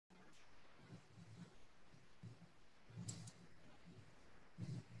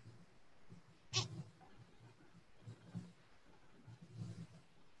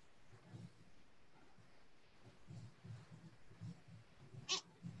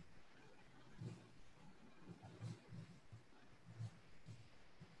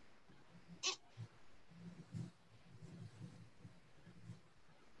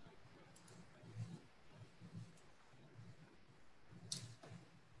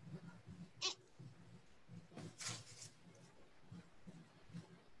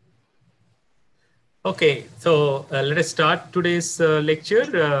Okay, so let us start today's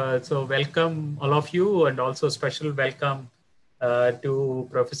lecture. So welcome all of you, and also special welcome to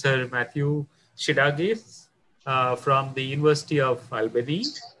Professor Matthew Szydagis from the University of Albany,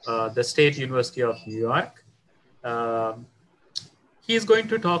 the State University of New York. Um, he is going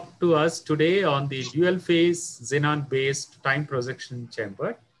to talk to us today on the dual phase xenon-based time projection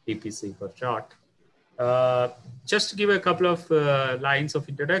chamber, TPC for short. Uh, just to give a couple of lines of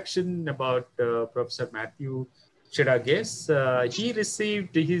introduction about Professor Matthew Szydagis, he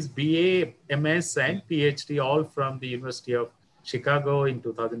received his BA, MS, and PhD all from the University of Chicago in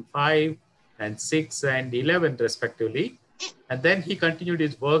 2005 and 6 and 11, respectively. And then he continued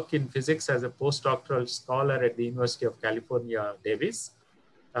his work in physics as a postdoctoral scholar at the University of California, Davis,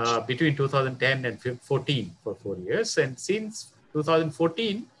 between 2010 and 14 for 4 years. And since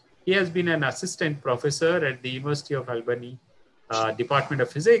 2014, he has been an assistant professor at the University of Albany Department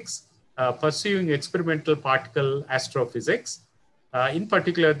of Physics, pursuing experimental particle astrophysics, in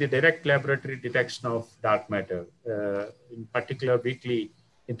particular the direct laboratory detection of dark matter, in particular weakly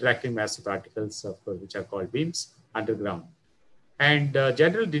interacting massive particles, of course, which are called beams, underground, and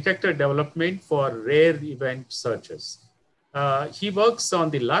general detector development for rare event searches. He works on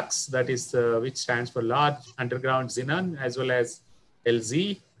the LUX, that is, which stands for Large Underground Xenon, as well as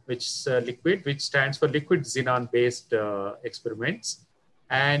LZ, which liquid, which stands for Liquid Xenon-Based experiments.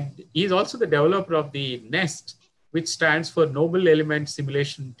 And he is also the developer of the NEST, which stands for Noble Element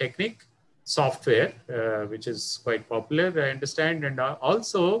Simulation Technique software, which is quite popular, I understand. And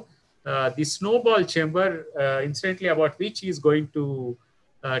also the snowball chamber, incidentally, about which he is going to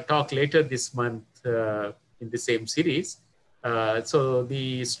talk later this month in the same series. So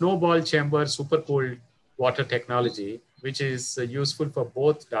the snowball chamber supercooled water technology, which is useful for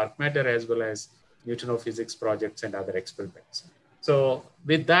both dark matter as well as neutrino physics projects and other experiments. So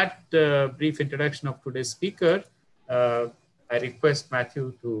with that brief introduction of today's speaker, I request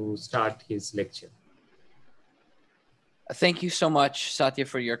Matthew to start his lecture. Thank you so much, Satya,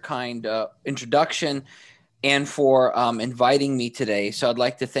 for your kind introduction and for inviting me today. So I'd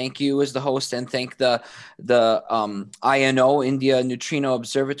like to thank you as the host and thank the INO, India Neutrino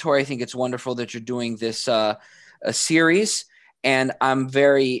Observatory. I think it's wonderful that you're doing this a series, and I'm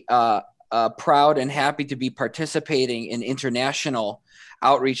very proud and happy to be participating in international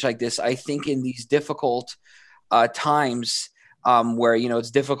outreach like this. I think in these difficult times where, it's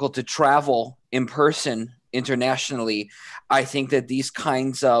difficult to travel in person internationally, I think that these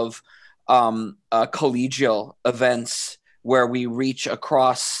kinds of collegial events where we reach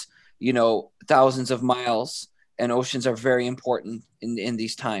across, thousands of miles and oceans are very important in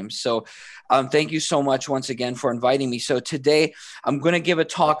these times. So thank you so much once again for inviting me. So today I'm going to give a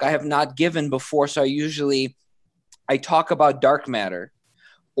talk I have not given before. So I talk about dark matter,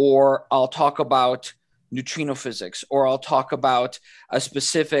 or I'll talk about neutrino physics, or I'll talk about a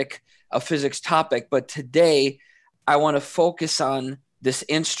specific physics topic. But today I want to focus on this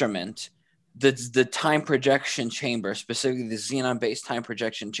instrument, the time projection chamber, specifically the xenon-based time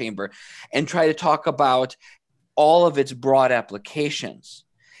projection chamber, and try to talk about all of its broad applications.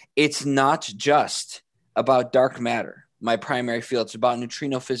 It's not just about dark matter, my primary field. It's about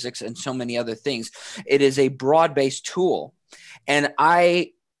neutrino physics and so many other things. It is a broad-based tool. And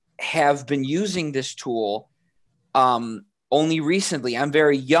I have been using this tool only recently. I'm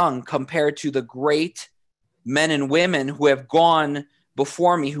very young compared to the great men and women who have gone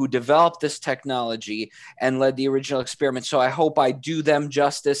before me, who developed this technology and led the original experiment. So I hope I do them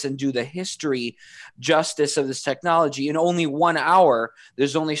justice and do the history justice of this technology. In only 1 hour,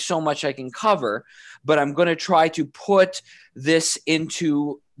 there's only so much I can cover, but I'm going to try to put this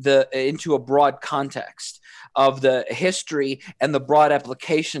into a broad context of the history and the broad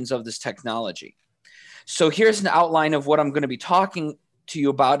applications of this technology. So here's an outline of what I'm going to be talking to you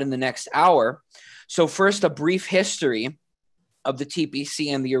about in the next hour. So first, a brief history of the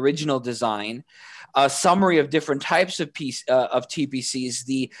TPC and the original design, a summary of different types of TPCs,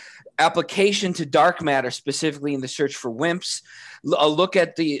 the application to dark matter, specifically in the search for WIMPs, a look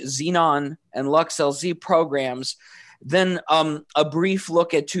at the Xenon and LUX-LZ programs, then a brief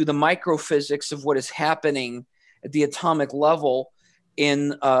look to the microphysics of what is happening at the atomic level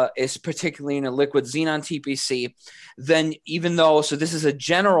is particularly in a liquid xenon TPC. Then so this is a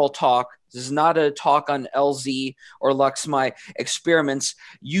general talk. This is not a talk on LZ or LUX. My experiments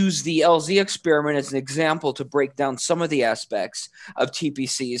use the LZ experiment as an example to break down some of the aspects of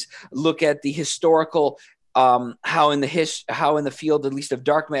TPCs, look at the historical how in the field, at least of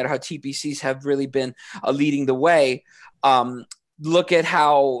dark matter, how TPCs have really been leading the way. Look at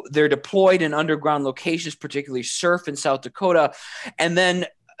how they're deployed in underground locations, particularly surf in South Dakota, and then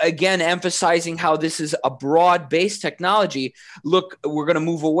again, emphasizing how this is a broad-based technology. Look, we're going to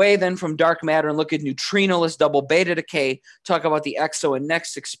move away then from dark matter and look at neutrinoless double beta decay, talk about the EXO and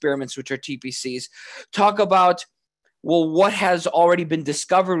NEXT experiments, which are TPCs, talk about, well, what has already been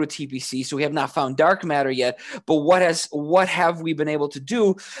discovered with TPC? So we have not found dark matter yet, but what have we been able to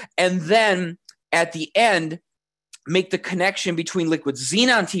do? And then at the end, make the connection between liquid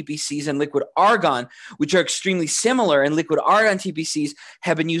xenon TPCs and liquid argon, which are extremely similar. And liquid argon TPCs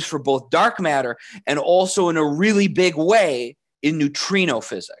have been used for both dark matter and also in a really big way in neutrino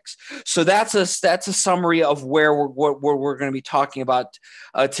physics. So that's a summary of where we're going to be talking about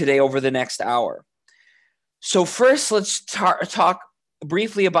today over the next hour. So first, let's talk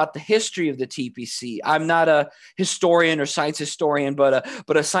briefly about the history of the TPC. I'm not a historian or science historian, but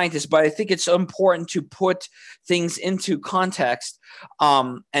a scientist. But I think it's important to put things into context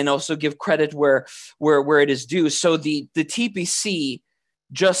and also give credit where it is due. So the TPC,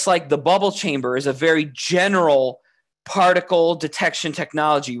 just like the bubble chamber, is a very general particle detection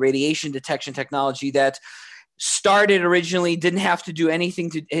technology, radiation detection technology that started originally, didn't have to do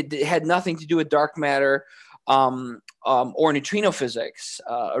anything it had nothing to do with dark matter or neutrino physics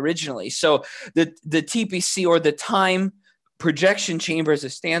originally. So the TPC, or the time projection chamber as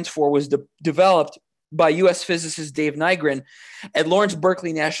it stands for, was developed by U.S. physicist Dave Nygren at Lawrence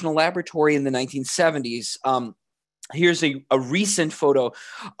Berkeley National Laboratory in the 1970s. Here's a recent photo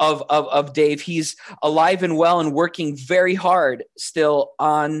of Dave. He's alive and well and working very hard still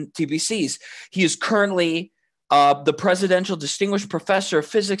on TPCs. He is currently the Presidential Distinguished Professor of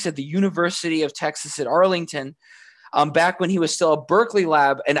Physics at the University of Texas at Arlington. Back when he was still at Berkeley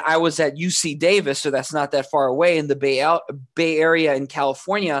Lab, and I was at UC Davis, so that's not that far away in the Bay Area in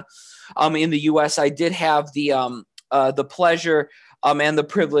California, in the U.S. I did have the pleasure and the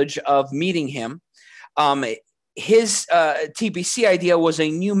privilege of meeting him. His TPC idea was a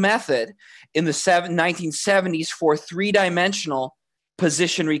new method in the 1970s for three-dimensional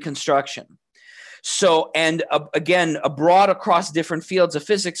position reconstruction. So, and again, broad across different fields of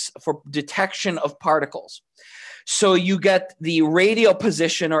physics for detection of particles. So you get the radial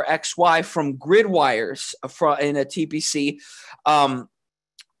position, or XY, from grid wires in a TPC.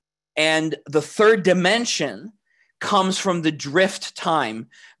 And the third dimension comes from the drift time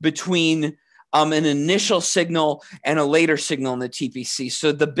between an initial signal and a later signal in the TPC.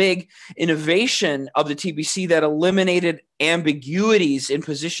 So the big innovation of the TPC that eliminated ambiguities in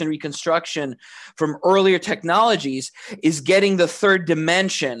position reconstruction from earlier technologies is getting the third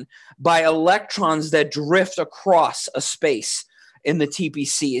dimension by electrons that drift across a space in the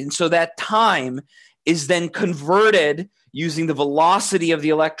TPC. And so that time is then converted using the velocity of the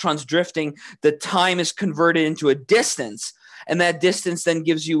electrons drifting. The time is converted into a distance, and that distance then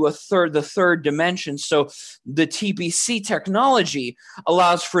gives you the third dimension. So the TPC technology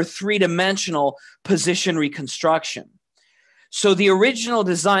allows for three-dimensional position reconstruction. So the original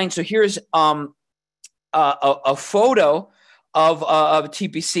design, so here's a photo of a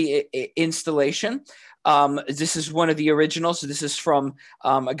TPC installation. This is one of the originals. So this is from,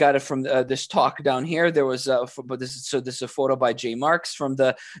 I got it from this talk down here. There was, this is a photo by Jay Marks from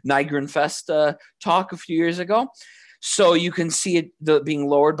the Nygren Fest talk a few years ago. So you can see it being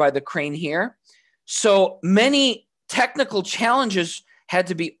lowered by the crane here. So many technical challenges had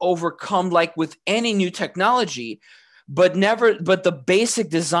to be overcome, like with any new technology, but the basic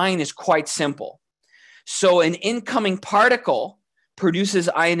design is quite simple. So an incoming particle produces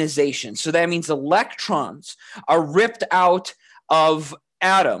ionization. So that means electrons are ripped out of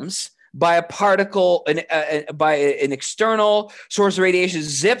atoms by a particle, by an external source of radiation,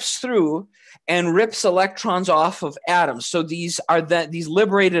 zips through and rips electrons off of atoms. So these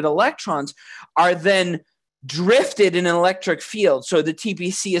liberated electrons are then drifted in an electric field. So the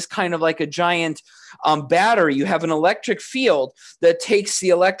TPC is kind of like a giant battery. You have an electric field that takes the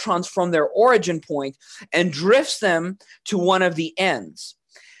electrons from their origin point and drifts them to one of the ends,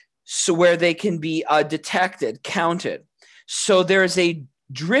 so where they can be detected, counted. So there's a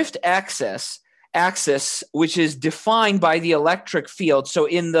drift axis, which is defined by the electric field. So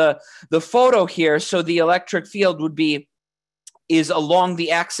in the photo here, so the electric field is along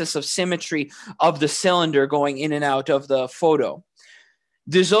the axis of symmetry of the cylinder going in and out of the photo.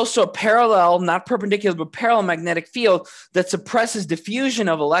 There's also a parallel, not perpendicular, but parallel magnetic field that suppresses diffusion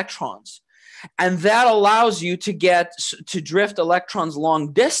of electrons. And that allows you to drift electrons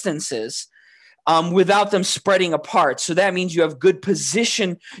long distances without them spreading apart. So that means you have good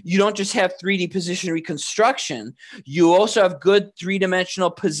position. You don't just have 3D position reconstruction. You also have good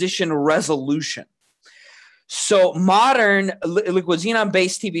three-dimensional position resolution. So modern liquid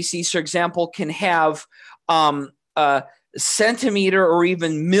xenon-based TPCs, for example, can have centimeter or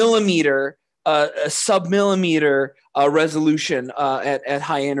even millimeter, sub-millimeter resolution at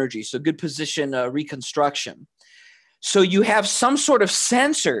high energy. So good position reconstruction. So you have some sort of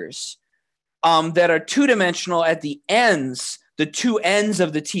sensors that are two-dimensional at the ends, the two ends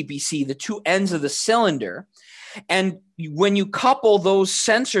of the TPC, the two ends of the cylinder. And when you couple those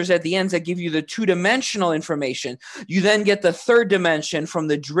sensors at the ends that give you the two-dimensional information, you then get the third dimension from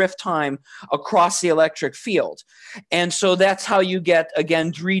the drift time across the electric field. And so that's how you get,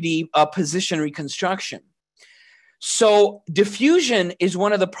 again, 3D position reconstruction. So diffusion is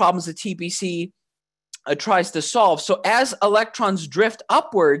one of the problems that TPC tries to solve. So as electrons drift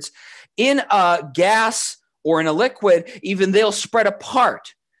upwards in a gas or in a liquid, even they'll spread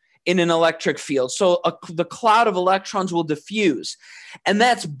apart in an electric field. So the cloud of electrons will diffuse. And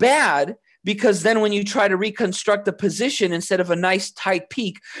that's bad because then when you try to reconstruct the position instead of a nice tight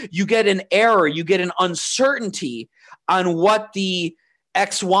peak, you get an error, you get an uncertainty on what the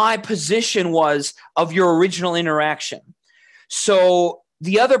XY position was of your original interaction. So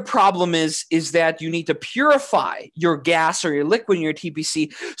the other problem is that you need to purify your gas or your liquid in your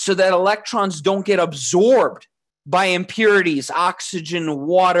TPC so that electrons don't get absorbed by impurities, oxygen,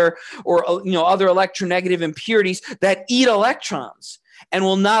 water, or other electronegative impurities that eat electrons and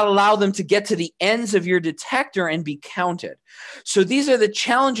will not allow them to get to the ends of your detector and be counted. So these are the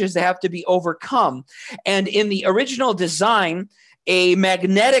challenges that have to be overcome. And in the original design, a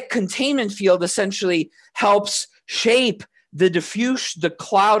magnetic containment field essentially helps shape the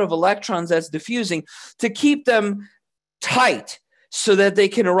cloud of electrons that's diffusing to keep them tight, so that they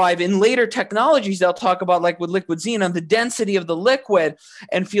can arrive. In later technologies, they'll talk about, like with liquid xenon, the density of the liquid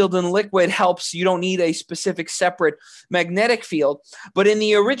and field in the liquid helps. You don't need a specific separate magnetic field. But in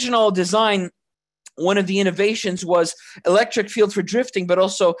the original design, one of the innovations was electric field for drifting, but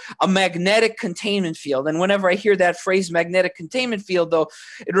also a magnetic containment field. And whenever I hear that phrase, magnetic containment field, though,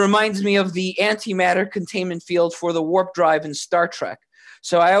 it reminds me of the antimatter containment field for the warp drive in Star Trek.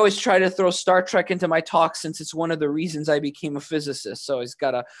 So I always try to throw Star Trek into my talk since it's one of the reasons I became a physicist. So it's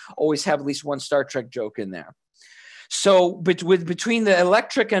got to always have at least one Star Trek joke in there. So between the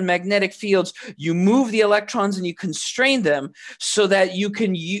electric and magnetic fields, you move the electrons and you constrain them so that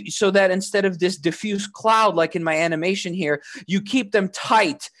instead of this diffuse cloud, like in my animation here, you keep them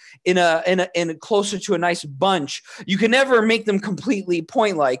tight in a closer to a nice bunch. You can never make them completely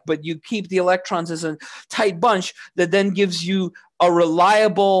point-like, but you keep the electrons as a tight bunch that then gives you a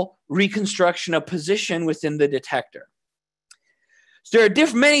reliable reconstruction of position within the detector. So there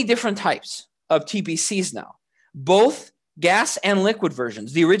are many different types of TPCs now, both gas and liquid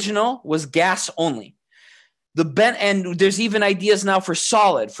versions. The original was gas only. And there's even ideas now for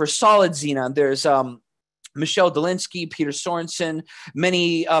solid xenon. There's Michel Dolinsky, Peter Sorensen,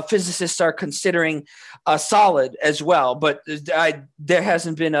 many physicists are considering solid as well, but there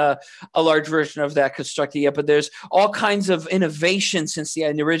hasn't been a large version of that constructed yet, but there's all kinds of innovation since the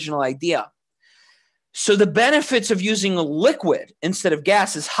original idea. So the benefits of using a liquid instead of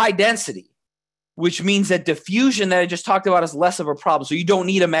gas is high density, which means that diffusion that I just talked about is less of a problem. So you don't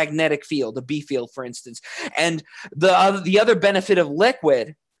need a magnetic field, a B field, for instance. And the other benefit of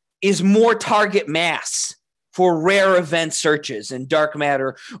liquid is more target mass for rare event searches in dark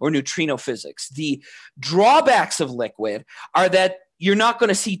matter or neutrino physics. The drawbacks of liquid are that you're not going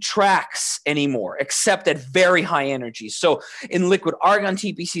to see tracks anymore, except at very high energy. So in liquid argon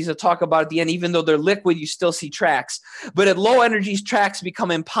TPCs, I'll talk about at the end, even though they're liquid, you still see tracks. But at low energies, tracks become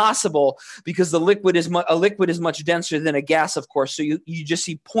impossible because a liquid is much denser than a gas, of course. So you just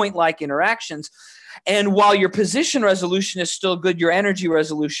see point-like interactions. And while your position resolution is still good, your energy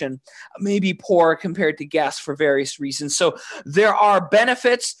resolution may be poor compared to gas for various reasons. So there are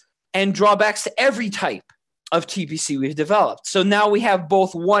benefits and drawbacks to every type of TPC we've developed. So now we have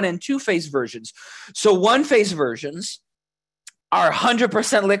both 1- and 2-phase versions. So 1-phase versions are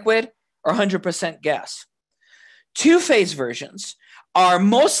 100% liquid or 100% gas. 2-phase versions are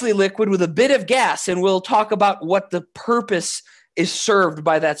mostly liquid with a bit of gas, and we'll talk about what the purpose is served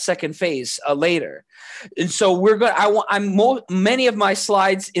by that second phase later. And so many of my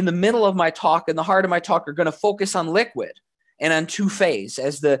slides in the middle of my talk and the heart of my talk are going to focus on liquid and on 2-phase,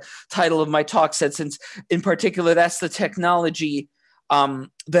 as the title of my talk said, since in particular, that's the technology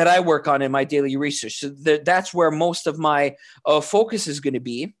that I work on in my daily research. So that's where most of my focus is going to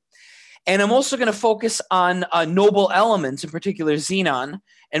be. And I'm also going to focus on noble elements, in particular xenon,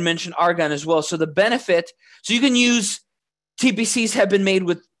 and mention argon as well. So the benefit, so you can use TPCs have been made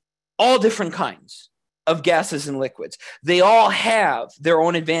with all different kinds of gases and liquids. They all have their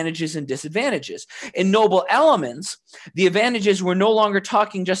own advantages and disadvantages. In noble elements, the advantages, we're no longer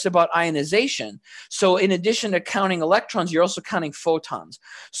talking just about ionization. So in addition to counting electrons, you're also counting photons.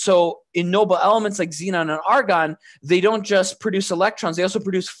 So in noble elements like xenon and argon, they don't just produce electrons, they also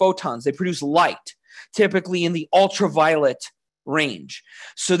produce photons. They produce light, typically in the ultraviolet range.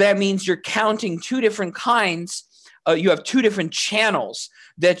 So that means you're counting two different kinds. You have two different channels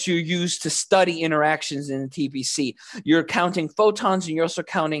that you use to study interactions in the TPC. You're counting photons and you're also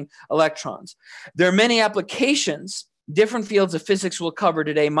counting electrons. There are many applications, different fields of physics we'll cover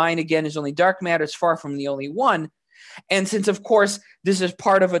today. Mine, again, is only dark matter. It's far from the only one. And since, of course, this is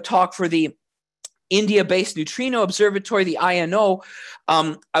part of a talk for the India-based Neutrino Observatory, the INO,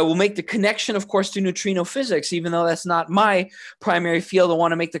 I will make the connection, of course, to neutrino physics, even though that's not my primary field. I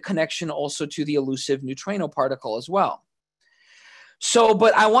want to make the connection also to the elusive neutrino particle as well. So,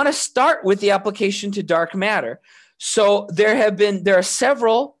 but I want to start with the application to dark matter. So there have been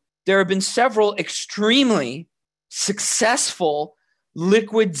several extremely successful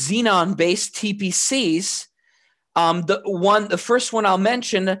liquid xenon-based TPCs. The first one I'll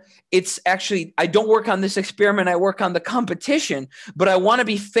mention, it's actually, I don't work on this experiment, I work on the competition, but I want to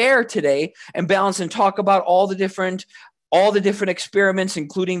be fair today and balance and talk about all the different experiments,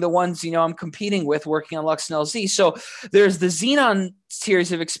 including the ones, I'm competing with working on LuxNLZ. So there's the xenon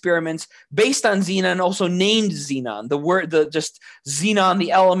series of experiments based on xenon, also named xenon. Just xenon,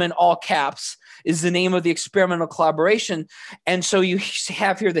 the element, all caps, is the name of the experimental collaboration. And so you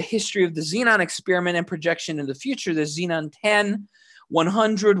have here the history of the xenon experiment and projection in the future. There's xenon 10,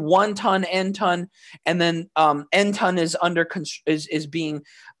 100, 1 ton, n ton, and then n ton is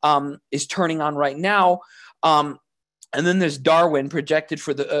turning on right now. And then there's Darwin projected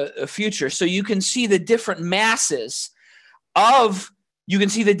for the future. So you can see the different masses of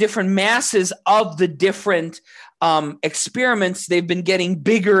the different experiments. They've been getting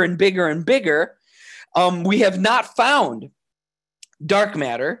bigger and bigger and bigger. We have not found dark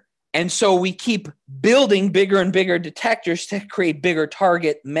matter. And so we keep building bigger and bigger detectors to create bigger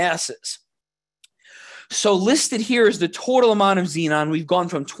target masses. So listed here is the total amount of xenon. We've gone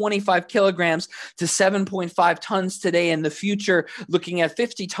from 25 kilograms to 7.5 tons today. In the future, looking at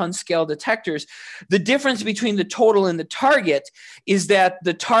 50-ton scale detectors. The difference between the total and the target is that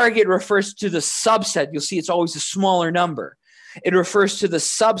the target refers to the subset. You'll see it's always a smaller number. It refers to the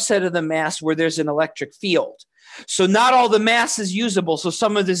subset of the mass where there's an electric field. So not all the mass is usable. So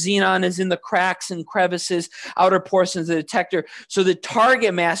some of the xenon is in the cracks and crevices, outer portions of the detector. So the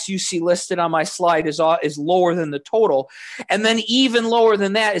target mass you see listed on my slide is lower than the total. And then even lower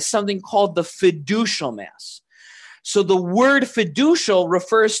than that is something called the fiducial mass. So the word fiducial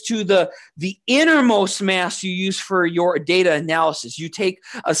refers to the innermost mass you use for your data analysis. You take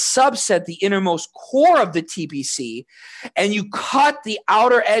a subset, the innermost core of the TPC, and you cut the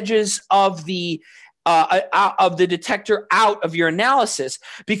outer edges of the detector out of your analysis,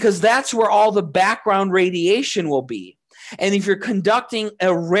 because that's where all the background radiation will be. And if you're conducting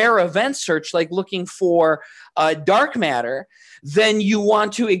a rare event search, like looking for dark matter, then you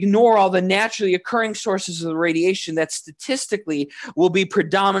want to ignore all the naturally occurring sources of the radiation that statistically will be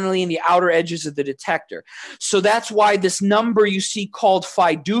predominantly in the outer edges of the detector. So that's why this number you see called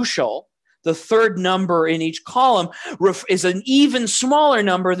fiducial, the third number in each column, is an even smaller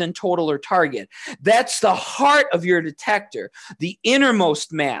number than total or target. That's the heart of your detector, the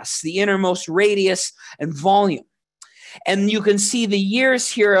innermost mass, the innermost radius and volume. And you can see the years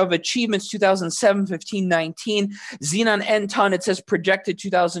here of achievements: 2007, 15, 19. Xenon n ton, it says projected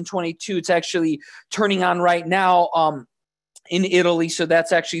 2022. It's actually turning on right now in Italy. So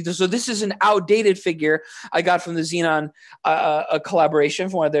that's actually, so this is an outdated figure I got from the Xenon collaboration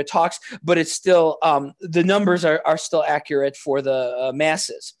from one of their talks, but it's still, the numbers are still accurate for the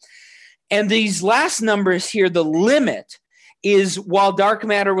masses. And these last numbers here, the limit is, while dark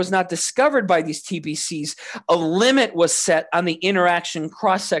matter was not discovered by these TPCs, a limit was set on the interaction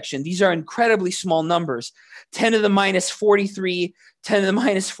cross-section. These are incredibly small numbers: 10 to the minus 43, 10 to the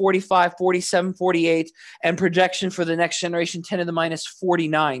minus 45, 47, 48, and projection for the next generation, 10 to the minus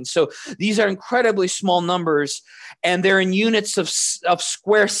 49. So these are incredibly small numbers, and they're in units of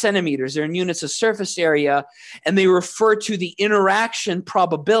square centimeters. They're in units of surface area, and they refer to the interaction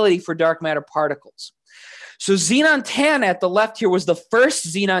probability for dark matter particles. So Xenon 10 at the left here was the first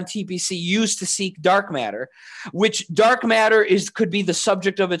Xenon TPC used to seek dark matter, which dark matter could be the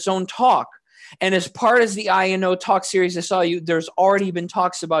subject of its own talk. And as part of the INO talk series I saw there's already been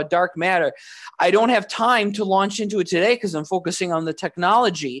talks about dark matter. I don't have time to launch into it today because I'm focusing on the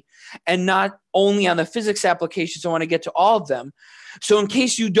technology and not only on the physics applications. I want to get to all of them. So in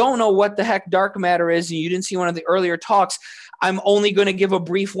case you don't know what the heck dark matter is and you didn't see one of the earlier talks, I'm only going to give a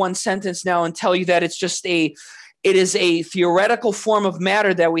brief one sentence now and tell you that it is a theoretical form of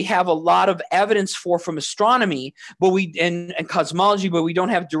matter that we have a lot of evidence for from astronomy, and cosmology, but we don't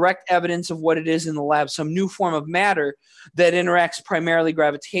have direct evidence of what it is in the lab, some new form of matter that interacts primarily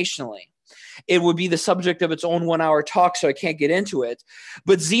gravitationally. It would be the subject of its own 1-hour talk, so I can't get into it.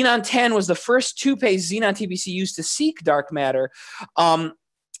 But Xenon-10 was the first two-phase Xenon TBC used to seek dark matter. And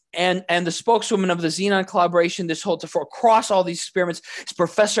the spokeswoman of the Xenon collaboration for across all these experiments is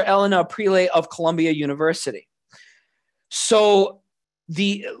Professor Elena Aprile of Columbia University. So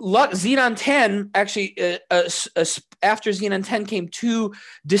the Xenon-10 actually, after Xenon-10 came two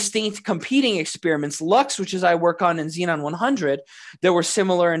distinct competing experiments, LUX, which is I work on, and Xenon-100, that were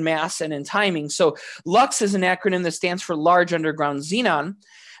similar in mass and in timing. So LUX is an acronym that stands for Large Underground Xenon.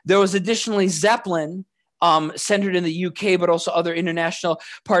 There was additionally Zeppelin, centered in the UK, but also other international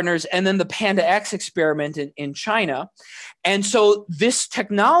partners, and then the Panda X experiment in China. And so this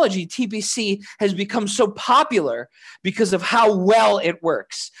technology, TBC, has become so popular because of how well it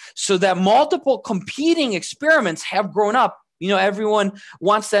works, so that multiple competing experiments have grown up. Everyone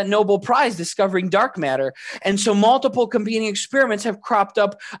wants that Nobel Prize discovering dark matter. And so multiple competing experiments have cropped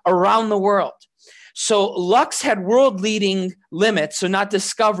up around the world. So LUX had world-leading limits, so not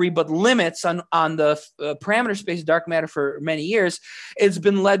discovery, but limits on the parameter space of dark matter for many years. It's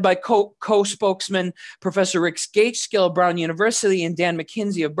been led by co-spokesman Professor Rick Gateskill of Brown University and Dan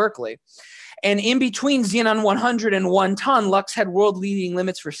McKinsey of Berkeley. And in between Xenon 100 and 1 ton, LUX had world-leading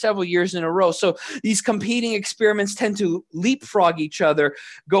limits for several years in a row. So these competing experiments tend to leapfrog each other,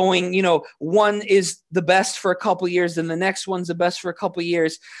 going, one is the best for a couple of years, and the next one's the best for a couple of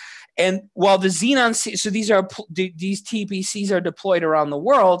years. And while the Xenon, so these TBCs are deployed around the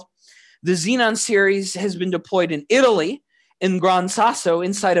world, the Xenon series has been deployed in Italy, in Gran Sasso,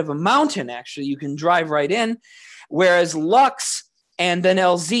 inside of a mountain, actually. You can drive right in, whereas LUX and then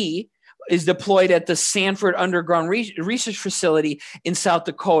LZ is deployed at the Sanford Underground Research Facility in South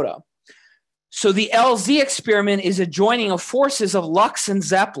Dakota. So the LZ experiment is a joining of forces of LUX and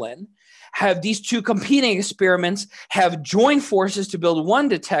Zeppelin. Have these two competing experiments have joined forces to build one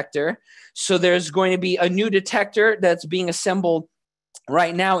detector. So there's going to be a new detector that's being assembled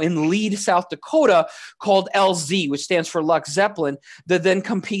right now in Lead, South Dakota, called LZ, which stands for Lux Zeppelin, that then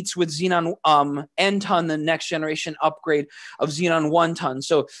competes with Xenon N-ton, the next generation upgrade of Xenon 1 ton.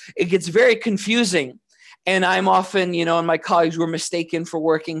 So it gets very confusing. And I'm often, and my colleagues were mistaken for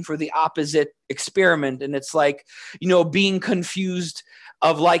working for the opposite experiment. And it's like, being confused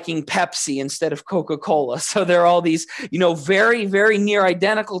of liking Pepsi instead of Coca-Cola. So there are all these, very, very near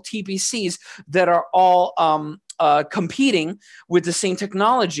identical TBCs that are all competing with the same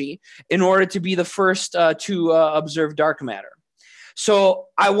technology in order to be the first to observe dark matter. So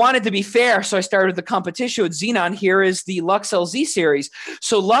I wanted to be fair, so I started the competition with Xenon. Here is the Lux LZ series.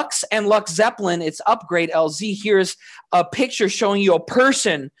 So Lux and Lux Zeppelin, its upgrade LZ. Here's a picture showing you a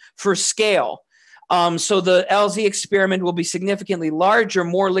person for scale. So the LZ experiment will be significantly larger,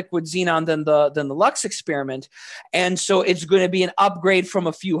 more liquid xenon than the Lux experiment. And so it's going to be an upgrade from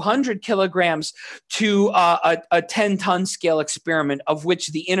a few hundred kilograms to a 10-ton scale experiment, of which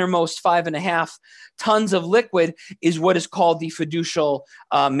the innermost 5.5 tons of liquid is what is called the fiducial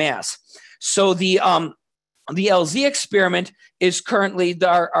mass. So the LZ experiment is currently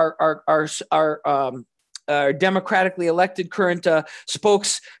our democratically elected current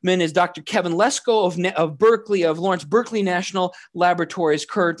spokesman is Dr. Kevin Lesko of Berkeley, of Lawrence Berkeley National Laboratories,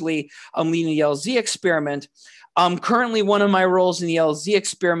 currently leading the LZ experiment. Currently, one of my roles in the LZ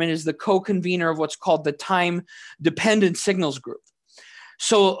experiment is the co-convener of what's called the Time-Dependent Signals Group.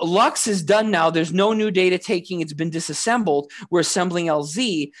 So Lux is done now. There's no new data taking. It's been disassembled. We're assembling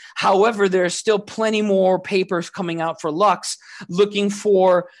LZ. However, there's still plenty more papers coming out for Lux looking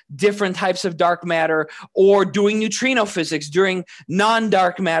for different types of dark matter or doing neutrino physics, doing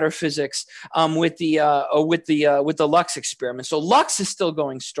non-dark matter physics with the Lux experiment. So Lux is still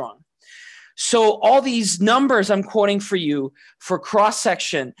going strong. So all these numbers I'm quoting for you for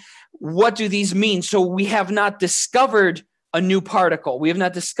cross-section, what do these mean? So we have not discovered a new particle. We have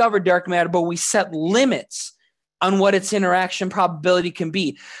not discovered dark matter, but we set limits on what its interaction probability can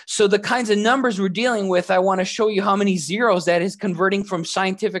be. So the kinds of numbers we're dealing with, I want to show you how many zeros that is converting from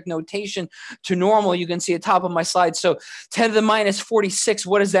scientific notation to normal. You can see at the top of my slide. So 10 to the minus 46,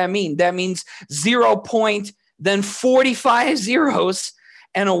 what does that mean? That means 0 point, then 45 zeros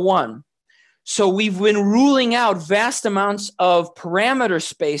and a 1. So we've been ruling out vast amounts of parameter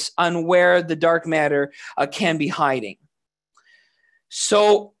space on where the dark matter can be hiding.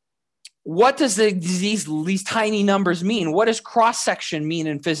 So what does these tiny numbers mean? What does cross-section mean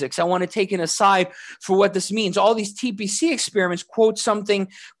in physics? I want to take an aside for what this means. All these TPC experiments quote something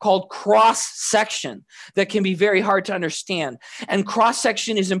called cross-section that can be very hard to understand. And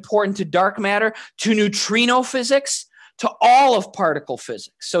cross-section is important to dark matter, to neutrino physics, to all of particle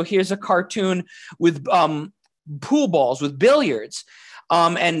physics. So here's a cartoon with pool balls, with billiards.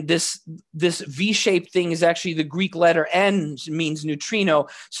 And this V-shaped thing is actually the Greek letter N, means neutrino.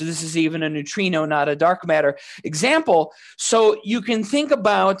 So this is even a neutrino, not a dark matter example. So you can think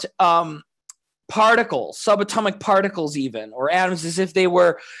about particles, subatomic particles even, or atoms as if they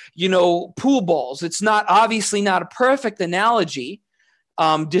were, pool balls. It's obviously not a perfect analogy.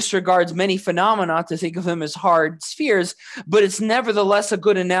 Disregards many phenomena to think of them as hard spheres, but it's nevertheless a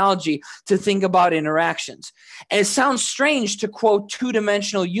good analogy to think about interactions. And it sounds strange to quote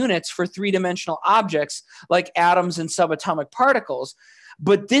two-dimensional units for three-dimensional objects like atoms and subatomic particles,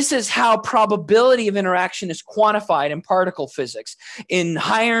 but this is how probability of interaction is quantified in particle physics, in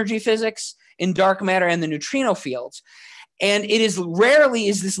high-energy physics, in dark matter, and the neutrino fields. And it is rarely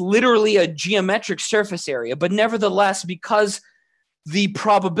is this literally a geometric surface area, but nevertheless, because the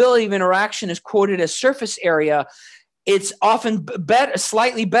probability of interaction is quoted as surface area, it's often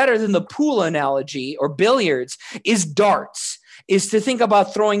slightly better than the pool analogy or billiards, is darts, is to think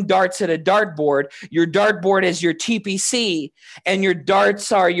about throwing darts at a dartboard. Your dartboard is your TPC, and your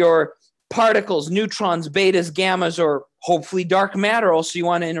darts are your particles, neutrons, betas, gammas, or hopefully dark matter also you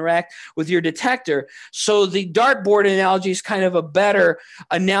want to interact with your detector. So the dartboard analogy is kind of a better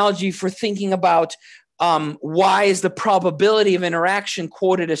analogy for thinking about why is the probability of interaction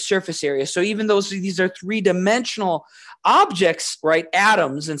quoted as surface area? So even though these are three-dimensional objects, right,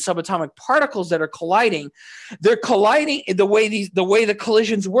 atoms and subatomic particles that are colliding, they're colliding the way the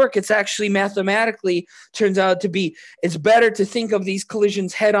collisions work. It's actually mathematically turns out to be, it's better to think of these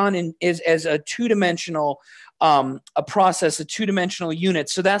collisions head-on as a two-dimensional a process, a two-dimensional unit.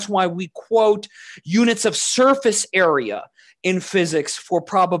 So that's why we quote units of surface area in physics for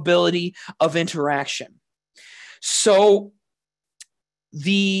probability of interaction. So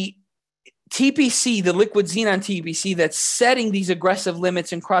the TPC, the liquid xenon TPC that's setting these aggressive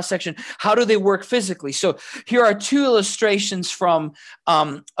limits in cross-section, how do they work physically? So here are two illustrations from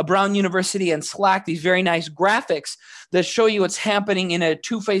a Brown University and SLAC, these very nice graphics that show you what's happening in a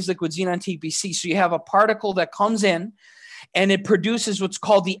two-phase liquid xenon TPC. So you have a particle that comes in and it produces what's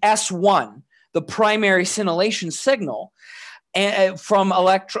called the S1, the primary scintillation signal, and from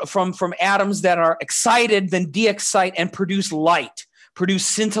atoms that are excited, then de-excite and produce light, produce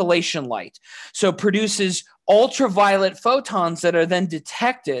scintillation light. So it produces ultraviolet photons that are then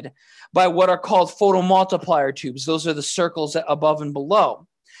detected by what are called photomultiplier tubes. Those are the circles above and below.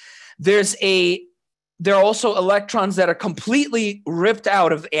 There are also electrons that are completely ripped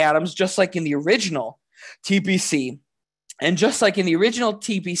out of atoms, just like in the original TPC. And just like in the original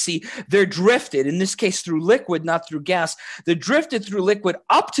TPC, they're drifted, in this case through liquid, not through gas. They're drifted through liquid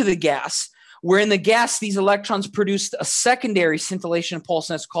up to the gas, where in the gas, these electrons produce a secondary scintillation pulse,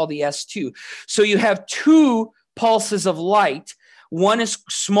 and that's called the S2. So you have two pulses of light. One is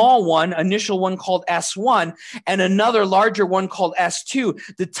small one, initial one called S1, and another larger one called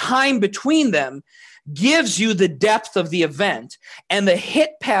S2. The time between them gives you the depth of the event, and the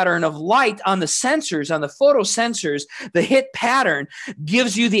hit pattern of light on the sensors, on the photosensors, the hit pattern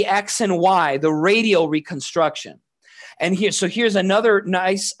gives you the X and Y, the radial reconstruction. And here's another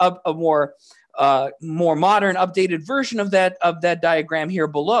nice, more modern, updated version of that diagram here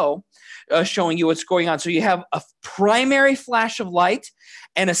below, showing you what's going on. So you have a primary flash of light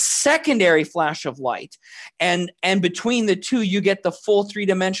and a secondary flash of light. And between the two, you get the full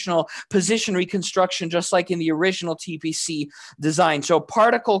three-dimensional position reconstruction, just like in the original TPC design. So a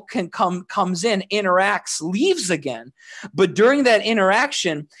particle comes in, interacts, leaves again. But during that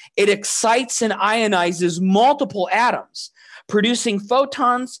interaction, it excites and ionizes multiple atoms, producing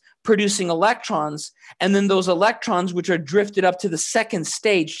photons, producing electrons, and then those electrons, which are drifted up to the second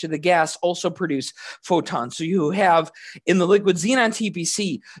stage, to the gas, also produce photons. So you have, in the liquid xenon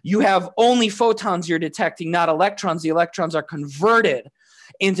TPC, you have only photons you're detecting, not electrons. The electrons are converted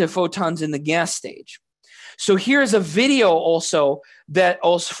into photons in the gas stage. So here's a video also that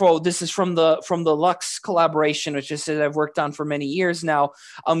also, this is from the Lux collaboration, which is that I've worked on for many years now,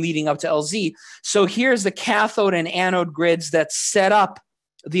 leading up to LZ. So here's the cathode and anode grids that set up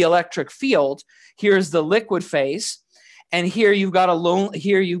the electric field. Here's the liquid phase. And here you've got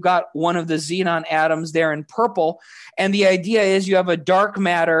one of the xenon atoms there in purple. And the idea is you have a dark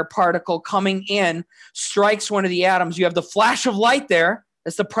matter particle coming in, strikes one of the atoms. You have the flash of light there.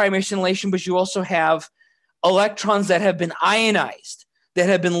 That's the primary scintillation, but you also have electrons that have been ionized, that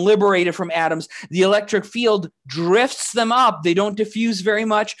have been liberated from atoms. The electric field drifts them up. They don't diffuse very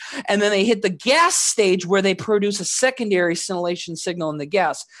much. And then they hit the gas stage where they produce a secondary scintillation signal in the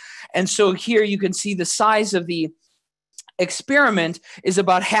gas. And so here you can see the size of the experiment is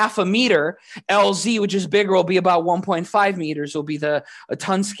about 0.5 meter. LZ, which is bigger, will be about 1.5 meters, will be a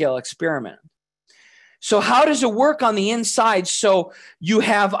ton scale experiment. So how does it work on the inside? So you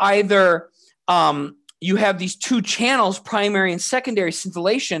have either you have these two channels, primary and secondary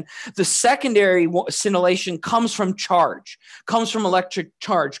scintillation. The secondary scintillation comes from charge, comes from electric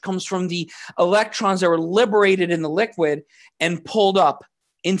charge, comes from the electrons that were liberated in the liquid and pulled up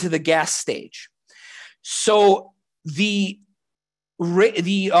into the gas stage. So the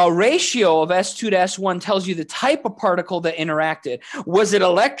ratio of S2 to S1 tells you the type of particle that interacted. Was it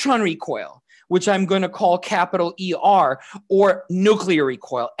electron recoil, which I'm going to call capital ER, or nuclear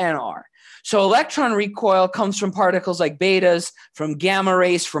recoil, NR? So electron recoil comes from particles like betas, from gamma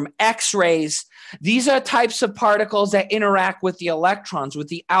rays, from X-rays. These are types of particles that interact with the electrons, with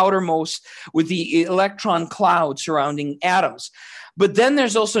the outermost, with the electron cloud surrounding atoms. But then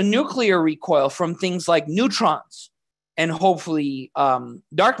there's also nuclear recoil from things like neutrons and hopefully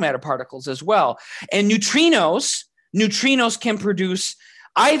dark matter particles as well. And neutrinos can produce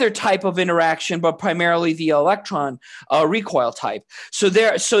either type of interaction, but primarily the electron recoil type. So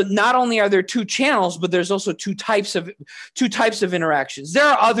not only are there two channels, but there's also two types of interactions. There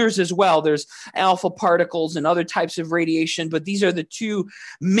are others as well. There's alpha particles and other types of radiation, but these are the two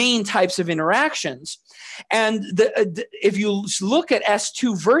main types of interactions. And if you look at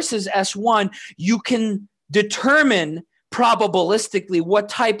S2 versus S1, you can determine probabilistically what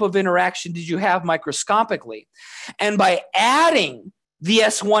type of interaction did you have microscopically. And by adding the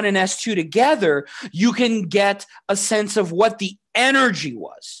S1 and S2 together, you can get a sense of what the energy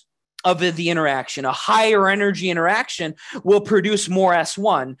was of the interaction. A higher energy interaction will produce more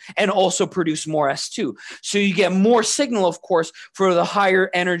S1 and also produce more S2. So you get more signal, of course, for the higher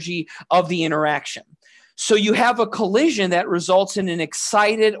energy of the interaction. So you have a collision that results in an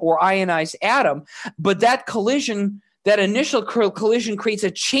excited or ionized atom, but that initial collision creates a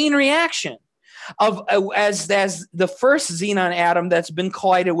chain reaction of as the first xenon atom that's been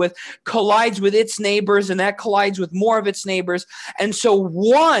collided with collides with its neighbors, and that collides with more of its neighbors. And so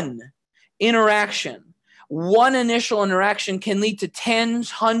one initial interaction can lead to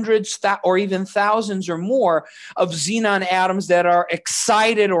tens, hundreds, or even thousands or more of xenon atoms that are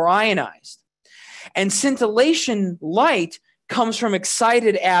excited or ionized. And scintillation light comes from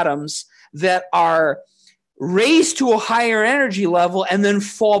excited atoms that are raised to a higher energy level and then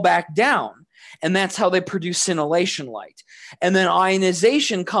fall back down. And that's how they produce scintillation light. And then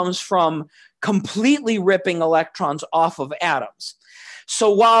ionization comes from completely ripping electrons off of atoms. So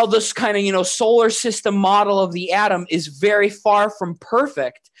while this kind of, solar system model of the atom is very far from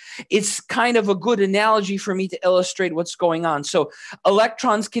perfect, it's kind of a good analogy for me to illustrate what's going on. So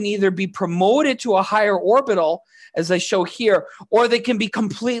electrons can either be promoted to a higher orbital, as I show here, or they can be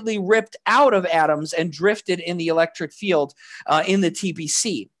completely ripped out of atoms and drifted in the electric field in the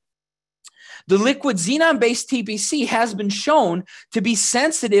TPC. The liquid xenon-based TPC has been shown to be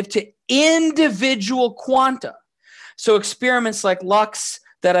sensitive to individual quanta. So experiments like Lux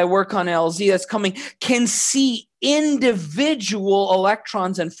that I work on LZ that's coming can see individual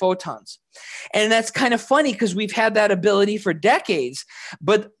electrons and photons. And that's kind of funny because we've had that ability for decades.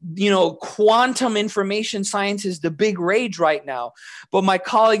 But, quantum information science is the big rage right now. But my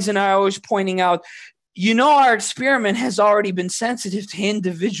colleagues and I are always pointing out, our experiment has already been sensitive to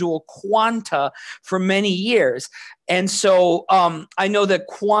individual quanta for many years. And so I know that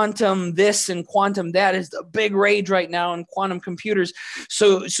quantum this and quantum that is the big rage right now in quantum computers.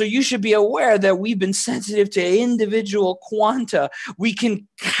 So you should be aware that we've been sensitive to individual quanta. We can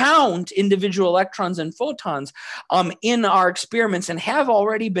count individual electrons and photons in our experiments and have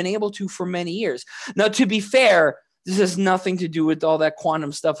already been able to for many years. Now, to be fair, this has nothing to do with all that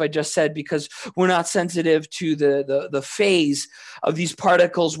quantum stuff I just said, because we're not sensitive to the phase of these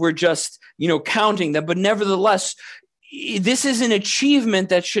particles. We're just, counting them. But nevertheless, this is an achievement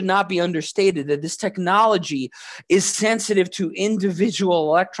that should not be understated, that this technology is sensitive to individual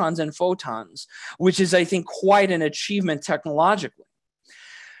electrons and photons, which is, I think, quite an achievement technologically.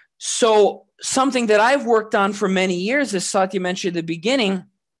 So something that I've worked on for many years, as Satya mentioned at the beginning,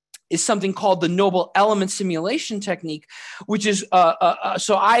 is something called the noble element simulation technique, which is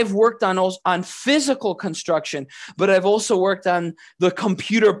so I've worked on physical construction, but I've also worked on the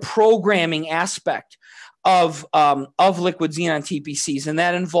computer programming aspect of liquid xenon TPCs, and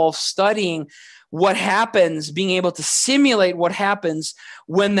that involves studying what happens, being able to simulate what happens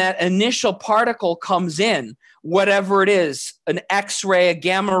when that initial particle comes in, whatever it is, an X-ray, a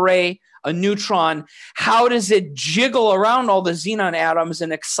gamma ray, a neutron. How does it jiggle around all the xenon atoms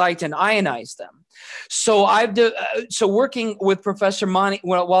and excite and ionize them? So working with Professor Mani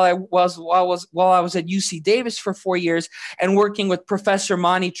while I was at UC Davis for 4 years, and working with Professor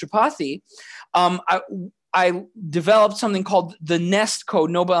Mani Tripathi, I developed something called the NEST code,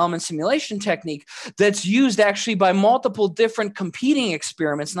 Noble Element Simulation Technique, that's used actually by multiple different competing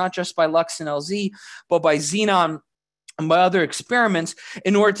experiments, not just by Lux and LZ, but by Xenon and by other experiments,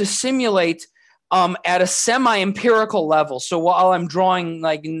 in order to simulate at a semi-empirical level. So while I'm drawing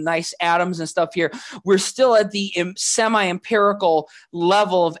like nice atoms and stuff here, we're still at the semi-empirical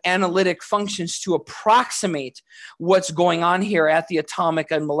level of analytic functions to approximate what's going on here at the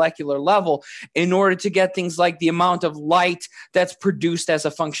atomic and molecular level in order to get things like the amount of light that's produced as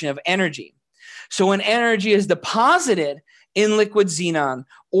a function of energy. So when energy is deposited in liquid xenon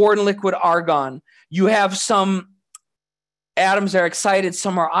or in liquid argon, you have some atoms are excited,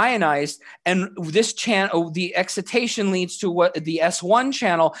 some are ionized, and this channel, the excitation leads to what the S1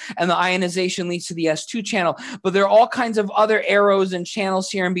 channel, and the ionization leads to the S2 channel. But there are all kinds of other arrows and channels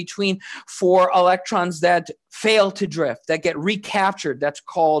here in between for electrons that fail to drift, that get recaptured. That's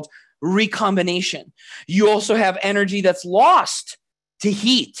called recombination. You also have energy that's lost to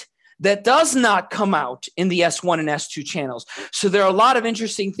heat that does not come out in the S1 and S2 channels. So there are a lot of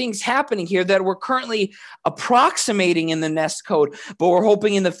interesting things happening here that we're currently approximating in the NEST code, but we're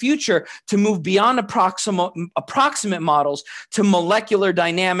hoping in the future to move beyond approximate models to molecular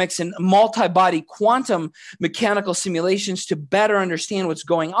dynamics and multi-body quantum mechanical simulations to better understand what's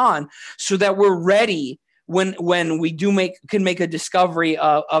going on, so that we're ready when we can make a discovery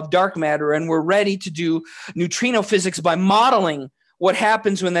of dark matter, and we're ready to do neutrino physics by modeling what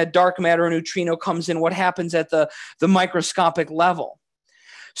happens when that dark matter neutrino comes in, what happens at the microscopic level.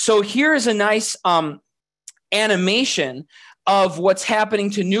 So here's a nice animation of what's happening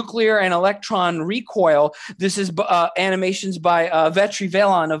to nuclear and electron recoil. This is animations by Vetri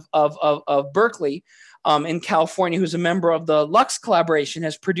Velan of Berkeley in California, who's a member of the Lux collaboration,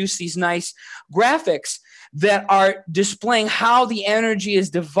 has produced these nice graphics that are displaying how the energy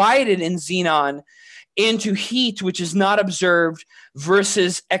is divided in xenon into heat, which is not observed,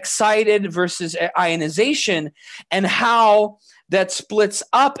 versus excited versus ionization, and how that splits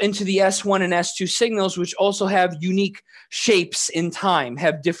up into the S1 and S2 signals, which also have unique shapes in time,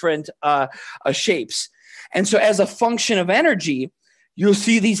 have different shapes. And so as a function of energy, you'll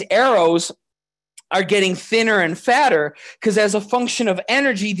see these arrows are getting thinner and fatter, because as a function of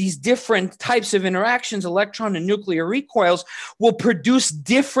energy, these different types of interactions, electron and nuclear recoils, will produce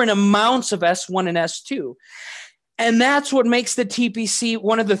different amounts of S1 and S2. And that's what makes the TPC,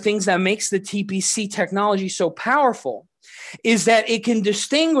 one of the things that makes the TPC technology so powerful, is that it can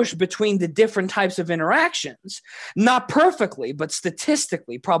distinguish between the different types of interactions, not perfectly, but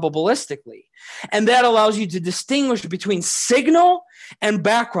statistically, probabilistically. And that allows you to distinguish between signal and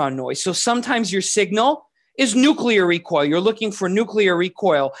background noise. So sometimes your signal is nuclear recoil. You're looking for nuclear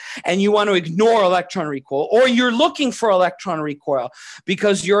recoil and you want to ignore electron recoil, or you're looking for electron recoil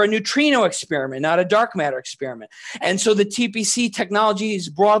because you're a neutrino experiment, not a dark matter experiment. And so the TPC technology is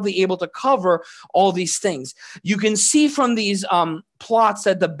broadly able to cover all these things. You can see from these plots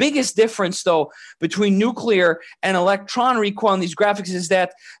that the biggest difference, though, between nuclear and electron recoil in these graphics is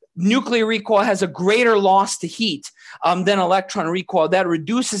that nuclear recoil has a greater loss to heat than electron recoil. That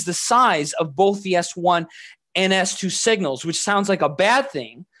reduces the size of both the S1 and S2 signals, which sounds like a bad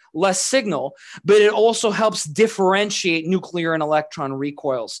thing, less signal, but it also helps differentiate nuclear and electron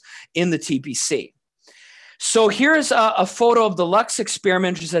recoils in the TPC. So here's a photo of the Lux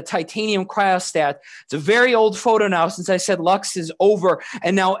experiment, which is a titanium cryostat. It's a very old photo now, since I said Lux is over,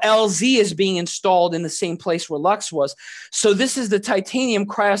 and now LZ is being installed in the same place where Lux was. So this is the titanium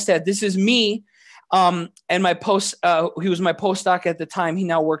cryostat. This is me and my he was my postdoc at the time. He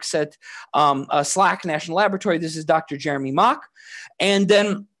now works at SLAC National Laboratory. This is Dr. Jeremy Mock. And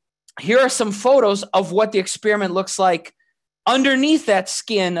then here are some photos of what the experiment looks like underneath that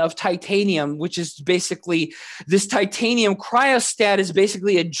skin of titanium, which is basically, this titanium cryostat is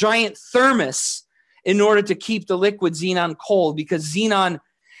basically a giant thermos in order to keep the liquid xenon cold, because xenon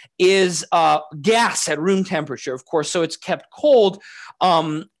is gas at room temperature, of course. So it's kept cold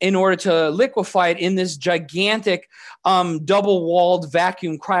in order to liquefy it in this gigantic double-walled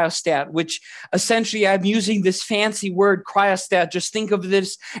vacuum cryostat, which essentially, I'm using this fancy word cryostat. Just think of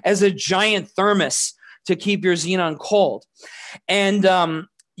this as a giant thermos to keep your xenon cold. And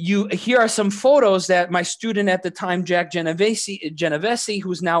here are some photos that my student at the time, Jack Genovese,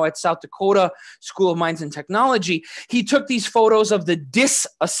 who's now at South Dakota School of Mines and Technology, he took these photos of the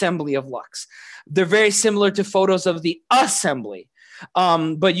disassembly of Lux. They're very similar to photos of the assembly,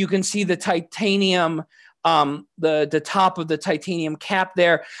 but you can see the titanium, the top of the titanium cap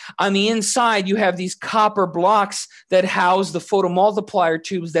there. On the inside, you have these copper blocks that house the photomultiplier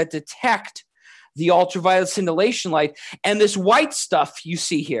tubes that detect the ultraviolet scintillation light. And this white stuff you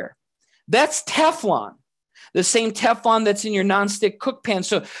see here, that's Teflon, the same Teflon that's in your nonstick cook pan.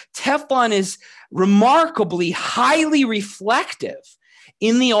 So Teflon is remarkably highly reflective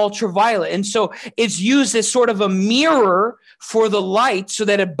in the ultraviolet. And so it's used as sort of a mirror for the light so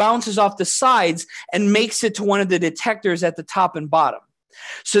that it bounces off the sides and makes it to one of the detectors at the top and bottom.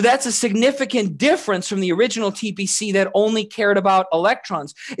 So that's a significant difference from the original TPC that only cared about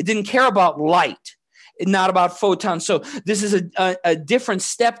electrons. It didn't care about light, not about photons. So this is a different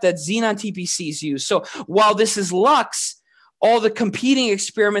step that xenon TPCs use. So while this is Lux, all the competing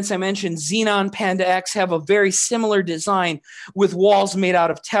experiments I mentioned, Xenon, Panda X, have a very similar design with walls made out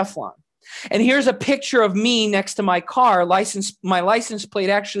of Teflon. And here's a picture of me next to my car. My license plate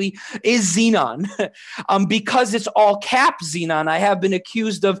actually is Xenon. Because it's all cap Xenon, I have been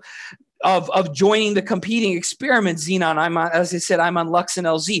accused of joining the competing experiment Xenon. As I said, I'm on Lux and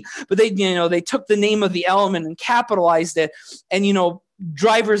LZ. But they took the name of the element and capitalized it. And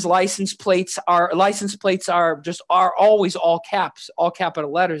driver's license plates are always all caps, all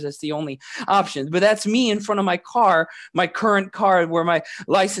capital letters. That's the only option. But that's me in front of my car, my current car, where my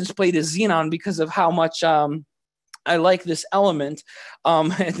license plate is Xenon because of how much I like this element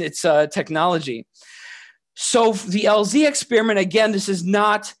and its technology. So the LZ experiment, again, this is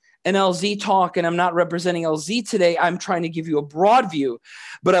not an LZ talk, and I'm not representing LZ today. I'm trying to give you a broad view,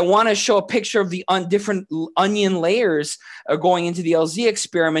 but I want to show a picture of the different onion layers going into the LZ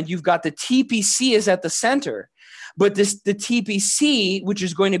experiment. You've got the TPC is at the center, but the TPC, which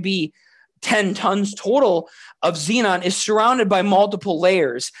is going to be 10 tons total of xenon, is surrounded by multiple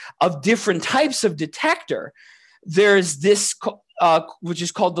layers of different types of detector. There's this which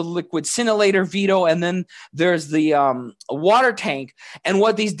is called the liquid scintillator veto, and then there's the water tank. And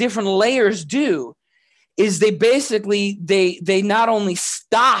what these different layers do is they not only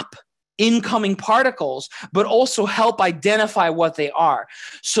stop incoming particles, but also help identify what they are,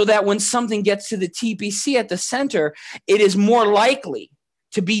 so that when something gets to the TPC at the center, it is more likely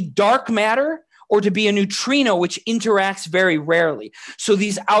to be dark matter or to be a neutrino, which interacts very rarely. So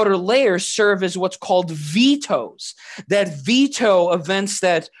these outer layers serve as what's called vetoes, that veto events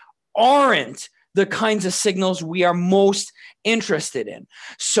that aren't the kinds of signals we are most interested in.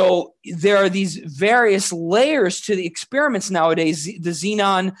 So there are these various layers to the experiments nowadays.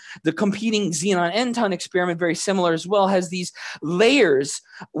 The competing Xenon N-ton experiment, very similar as well, has these layers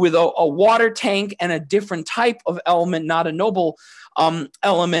with a water tank and a different type of element, not a noble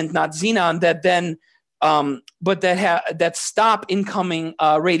element, not xenon, that then that stop incoming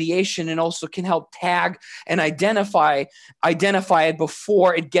radiation and also can help tag and identify it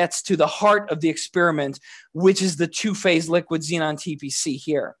before it gets to the heart of the experiment, which is the two-phase liquid xenon TPC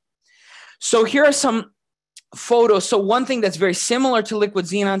here. So here are some photos. So one thing that's very similar to liquid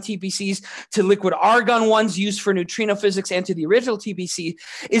xenon TPCs, to liquid argon ones used for neutrino physics, and to the original TPC,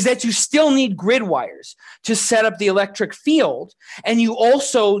 is that you still need grid wires to set up the electric field, and you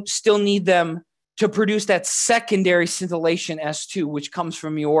also still need them to produce that secondary scintillation S2, which comes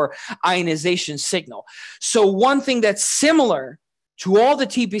from your ionization signal. So one thing that's similar to all the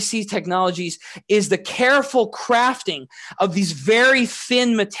TPC technologies is the careful crafting of these very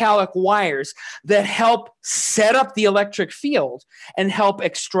thin metallic wires that help set up the electric field and help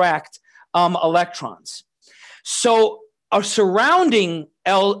extract electrons. So surrounding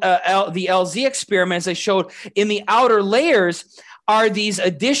the LZ experiment, as I showed, in the outer layers are these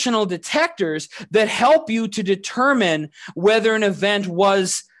additional detectors that help you to determine whether an event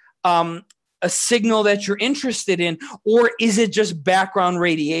was a signal that you're interested in, or is it just background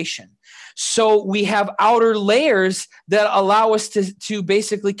radiation? So we have outer layers that allow us to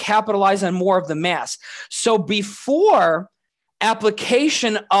basically capitalize on more of the mass. So before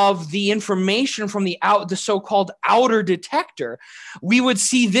application of the information from the so-called outer detector, we would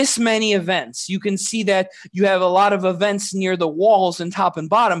see this many events. You can see that you have a lot of events near the walls and top and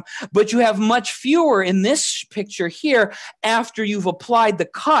bottom, but you have much fewer in this picture here after you've applied the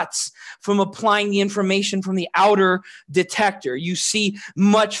cuts from applying the information from the outer detector. You see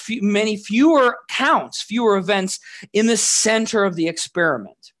many fewer counts, fewer events in the center of the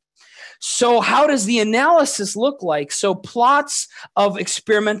experiment. So how does the analysis look like? So plots of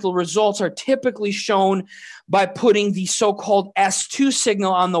experimental results are typically shown by putting the so-called S2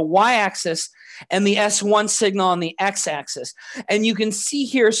 signal on the y-axis and the S1 signal on the x-axis. And you can see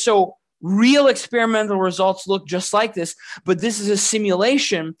here, so real experimental results look just like this, but this is a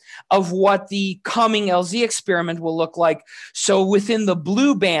simulation of what the coming LZ experiment will look like. So within the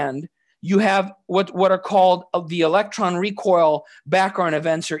blue band, you have what are called the electron recoil background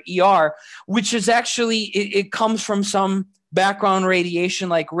events, or ER, which is actually, it comes from some background radiation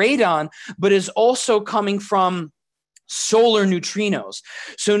like radon, but is also coming from solar neutrinos.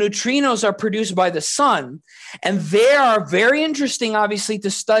 So neutrinos are produced by the sun, and they are very interesting, obviously,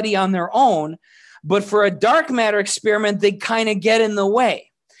 to study on their own, but for a dark matter experiment, they kind of get in the way.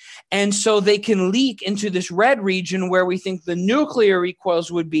 And so they can leak into this red region where we think the nuclear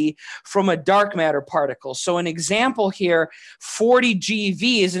recoils would be from a dark matter particle. So an example here, 40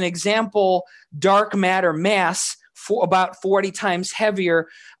 GeV is an example dark matter mass, for about 40 times heavier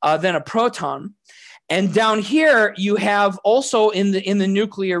than a proton. And down here, you have also in the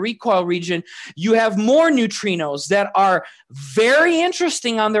nuclear recoil region, you have more neutrinos that are very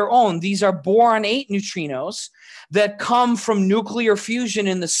interesting on their own. These are boron-8 neutrinos that come from nuclear fusion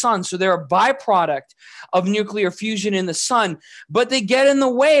in the sun. So they're a byproduct of nuclear fusion in the sun, but they get in the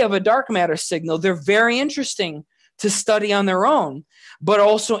way of a dark matter signal. They're very interesting to study on their own, but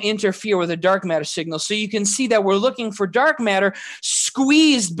also interfere with a dark matter signal. So you can see that we're looking for dark matter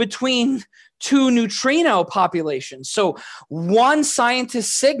squeezed between two neutrino populations. So one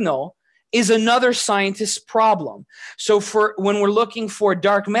scientist's signal is another scientist's problem. So when we're looking for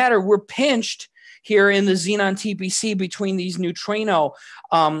dark matter, we're pinched here in the xenon TPC between these neutrino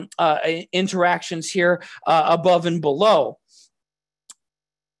interactions here above and below.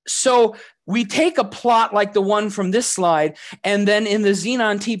 So we take a plot like the one from this slide, and then in the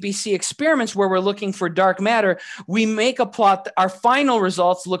xenon TPC experiments where we're looking for dark matter, we make a plot. Our final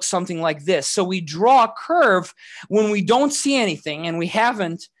results look something like this. So we draw a curve when we don't see anything, and we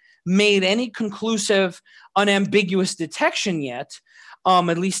haven't made any conclusive, unambiguous detection yet.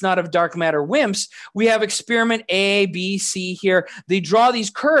 At least not of dark matter WIMPs. We have experiment A, B, C here. They draw these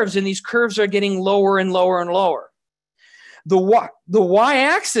curves, and these curves are getting lower and lower and lower. The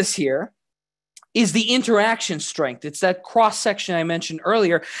y-axis here is the interaction strength. It's that cross-section I mentioned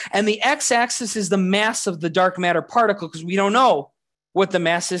earlier. And the x-axis is the mass of the dark matter particle, because we don't know what the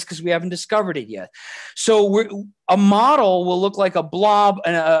mass is because we haven't discovered it yet. So a model will look like a blob,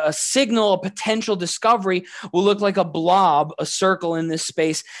 and a signal, a potential discovery will look like a blob, a circle in this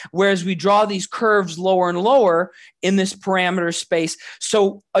space, whereas we draw these curves lower and lower in this parameter space.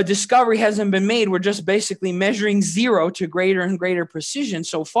 So a discovery hasn't been made. We're just basically measuring 0 to greater and greater precision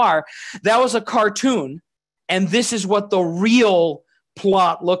so far. That was a cartoon, and this is what the real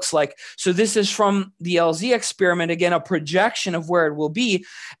plot looks like. So this is from the LZ experiment, again, a projection of where it will be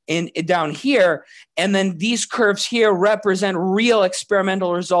down here. And then these curves here represent real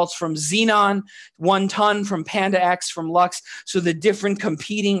experimental results from Xenon, 1 ton, from Panda X, from Lux. So the different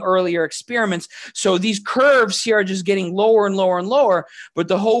competing earlier experiments. So these curves here are just getting lower and lower and lower. But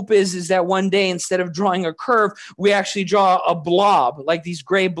the hope is that one day, instead of drawing a curve, we actually draw a blob, like these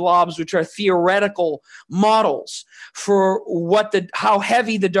gray blobs, which are theoretical models for how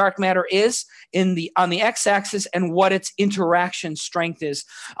heavy the dark matter is on the x-axis and what its interaction strength is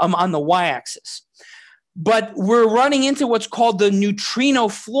on the y-axis. But we're running into what's called the neutrino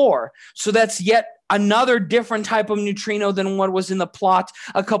floor. So that's yet another different type of neutrino than what was in the plot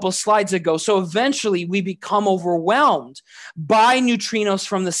a couple of slides ago. So eventually we become overwhelmed by neutrinos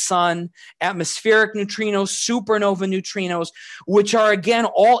from the sun, atmospheric neutrinos, supernova neutrinos, which are, again,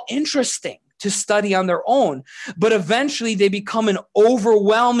 all interesting to study on their own, but eventually they become an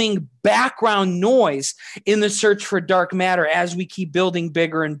overwhelming background noise in the search for dark matter as we keep building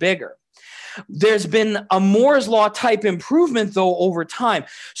bigger and bigger. There's been a Moore's law type improvement, though, over time.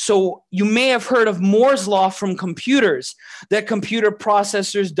 So you may have heard of Moore's law from computers, that computer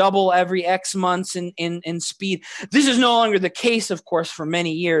processors double every X months in speed. This is no longer the case, of course, for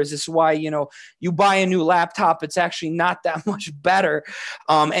many years. This is why, you buy a new laptop, it's actually not that much better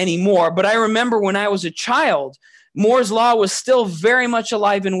anymore. But I remember when I was a child, Moore's law was still very much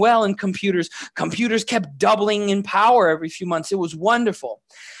alive and well in computers. Computers kept doubling in power every few months. It was wonderful.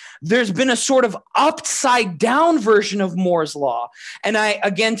 There's been a sort of upside down version of Moore's law. And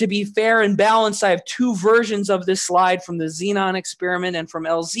again, to be fair and balanced, I have two versions of this slide from the Xenon experiment and from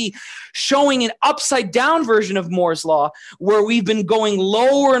LZ showing an upside down version of Moore's law where we've been going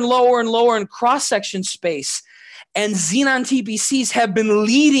lower and lower and lower in cross-section space. And Xenon TPCs have been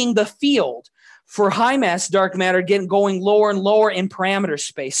leading the field for high mass dark matter, going lower and lower in parameter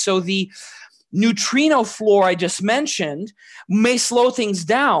space. So the neutrino floor I just mentioned may slow things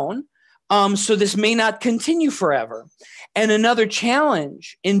down, so this may not continue forever. And another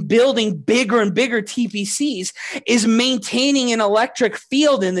challenge in building bigger and bigger TPCs is maintaining an electric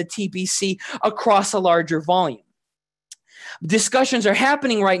field in the TPC across a larger volume. Discussions are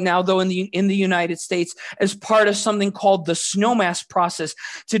happening right now, though, in the United States as part of something called the snowmass process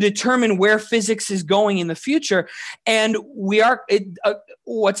to determine where physics is going in the future. And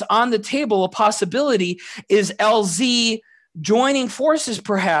what's on the table, a possibility, is LZ joining forces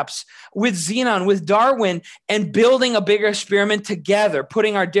perhaps with Xenon, with Darwin, and building a bigger experiment together,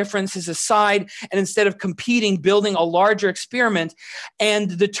 putting our differences aside, and instead of competing, building a larger experiment.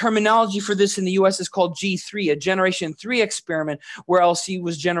 And the terminology for this in the US is called G3, a generation 3 experiment, where LC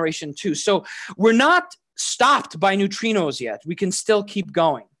was generation 2. So we're not stopped by neutrinos yet. We can still keep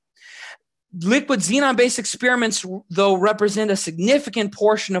going. Liquid Xenon-based experiments, though, represent a significant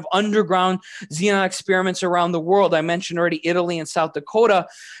portion of underground Xenon experiments around the world. I mentioned already Italy and South Dakota.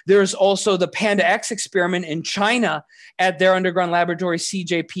 There's also the Panda X experiment in China at their underground laboratory,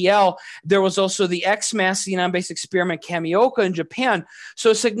 CJPL. There was also the X-mass Xenon-based experiment, Kamioka, in Japan.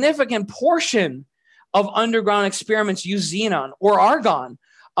 So a significant portion of underground experiments use Xenon or argon,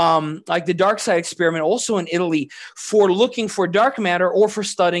 like the dark side experiment also in Italy, for looking for dark matter or for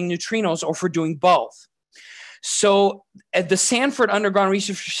studying neutrinos or for doing both. So at the Sanford Underground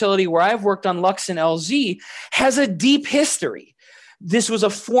Research Facility, where I've worked on Lux and LZ, has a deep history. This was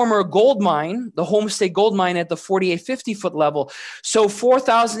a former gold mine, the Homestay gold mine at the 4,850 foot level. So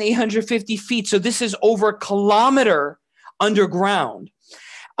 4,850 feet. So this is over a kilometer underground.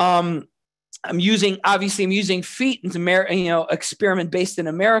 I'm using feet, experiment based in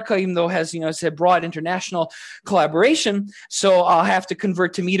America, even though it has, it's a broad international collaboration. So I'll have to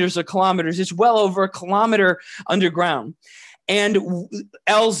convert to meters or kilometers. It's well over a kilometer underground. And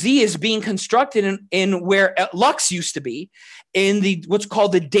LZ is being constructed in where Lux used to be, in what's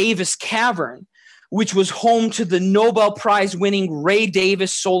called the Davis Cavern, which was home to the Nobel Prize winning Ray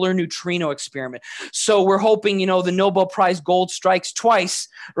Davis solar neutrino experiment. So we're hoping, the Nobel Prize gold strikes twice,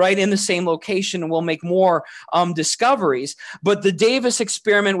 right, in the same location, and we'll make more discoveries. But the Davis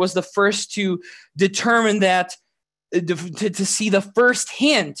experiment was the first to determine that, to see the first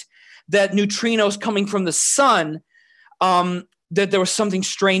hint that neutrinos coming from the sun, that there was something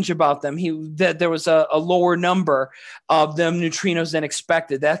strange about them. That there was a lower number of them neutrinos than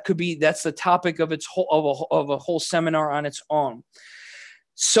expected. That's the topic of a whole seminar on its own.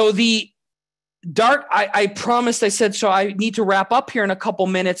 So the dark, I promised, I said, so I need to wrap up here in a couple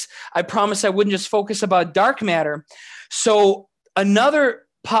minutes. I promised I wouldn't just focus about dark matter. So another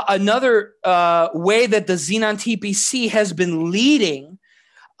way that the Xenon TPC has been leading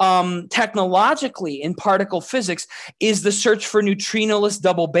technologically in particle physics is the search for neutrinoless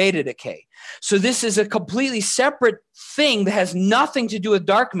double beta decay. So this is a completely separate thing that has nothing to do with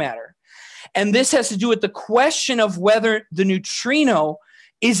dark matter. And this has to do with the question of whether the neutrino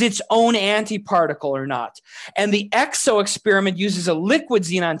is its own antiparticle or not. And the EXO experiment uses a liquid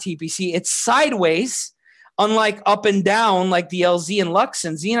Xenon TPC. It's sideways, unlike up and down like the LZ and Lux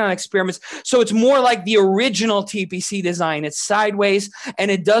and Xenon experiments. So it's more like the original TPC design. It's sideways,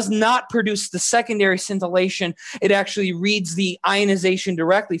 and it does not produce the secondary scintillation. It actually reads the ionization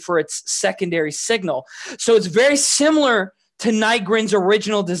directly for its secondary signal. So it's very similar to Nygren's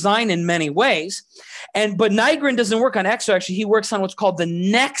original design in many ways. But Nygren doesn't work on EXO. Actually, he works on what's called the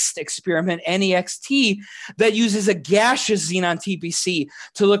NEXT experiment, NEXT, that uses a gaseous Xenon TPC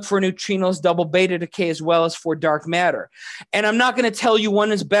to look for neutrinos double beta decay as well as for dark matter. And I'm not going to tell you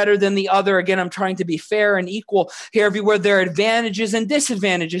one is better than the other. Again, I'm trying to be fair and equal here everywhere. There are advantages and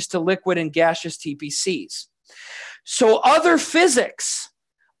disadvantages to liquid and gaseous TPCs. So other physics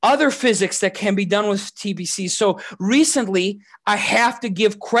that can be done with TPC. So recently, I have to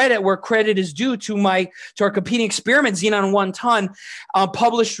give credit where credit is due to our competing experiment, Xenon 1 ton,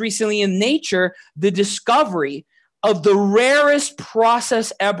 published recently in Nature, the discovery of the rarest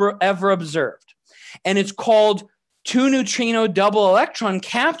process ever observed. And it's called 2-neutrino double electron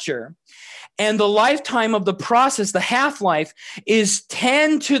capture. And the lifetime of the process, the half-life, is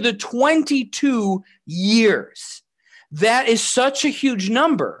 10 to the 22 years. That is such a huge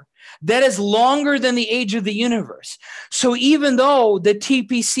number. That is longer than the age of the universe. So even though the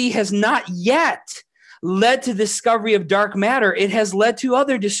TPC has not yet led to discovery of dark matter, it has led to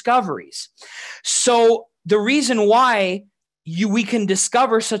other discoveries. So the reason why we can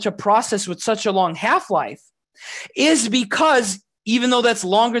discover such a process with such a long half-life is because even though that's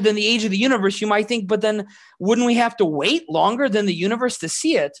longer than the age of the universe, you might think, but then wouldn't we have to wait longer than the universe to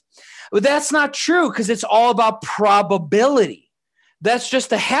see it? But that's not true, because it's all about probability. That's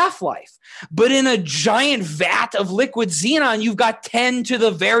just a half-life. But in a giant vat of liquid xenon, you've got 10 to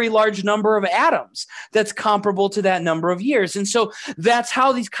the very large number of atoms that's comparable to that number of years. And so that's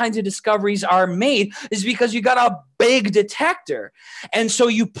how these kinds of discoveries are made, is because you got a big detector. And so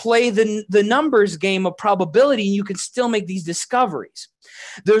you play the numbers game of probability, and you can still make these discoveries.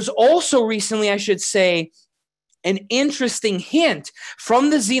 There's also recently, I should say, an interesting hint from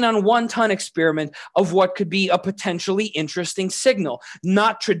the Xenon 1-ton experiment of what could be a potentially interesting signal.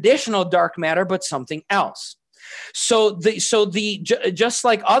 Not traditional dark matter, but something else. So just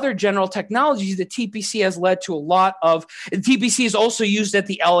like other general technologies, the TPC has led to a lot of. The TPC is also used at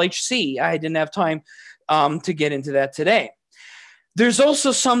the LHC. I didn't have time to get into that today. There's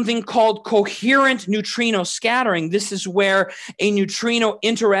also something called coherent neutrino scattering. This is where a neutrino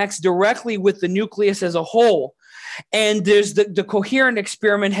interacts directly with the nucleus as a whole. And there's the coherent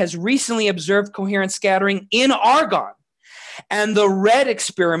experiment has recently observed coherent scattering in argon. And the RED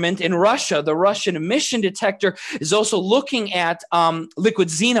experiment in Russia, the Russian emission detector, is also looking at liquid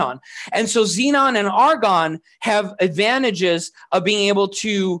xenon. And so xenon and argon have advantages of being able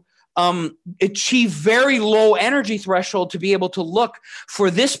to achieve very low energy threshold to be able to look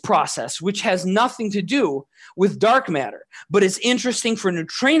for this process, which has nothing to do with dark matter, but is interesting for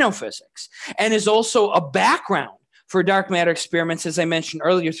neutrino physics and is also a background for dark matter experiments, as I mentioned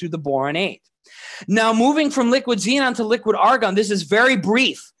earlier, through the boron 8. Now, moving from liquid xenon to liquid argon, this is very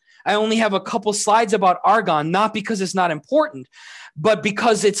brief. I only have a couple slides about argon, not because it's not important, but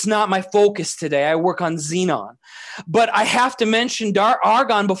because it's not my focus today. I work on xenon. But I have to mention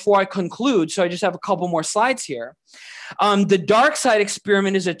argon before I conclude, so I just have a couple more slides here. The dark side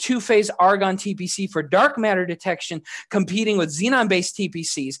experiment is a two-phase argon TPC for dark matter detection, competing with xenon-based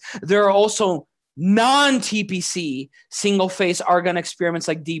TPCs. There are also non-TPC single-phase argon experiments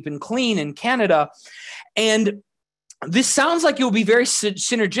like Deep and Clean in Canada. And this sounds like it will be very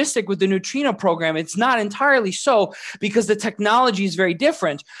synergistic with the neutrino program. It's not entirely so, because the technology is very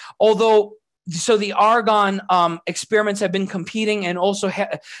different. Although, so the argon experiments have been competing, and also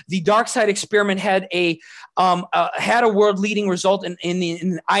the dark side experiment had a world-leading result in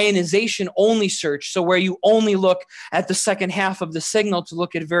the ionization-only search. So where you only look at the second half of the signal to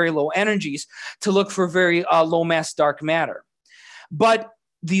look at very low energies, to look for very low-mass dark matter. But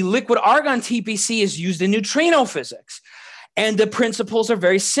the liquid argon TPC is used in neutrino physics, and the principles are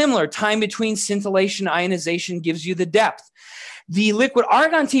very similar. Time between scintillation and ionization gives you the depth. The liquid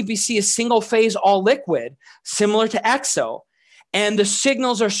argon TPC is single phase, all liquid, similar to EXO, and the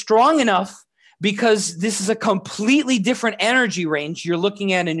signals are strong enough because this is a completely different energy range you're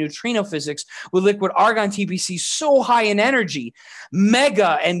looking at in neutrino physics, with liquid argon TPC so high in energy,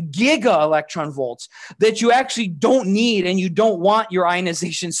 mega and giga electron volts, that you actually don't need and you don't want your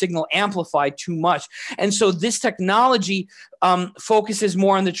ionization signal amplified too much. And so this technology focuses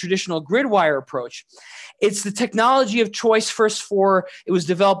more on the traditional grid wire approach. It's the technology of choice it was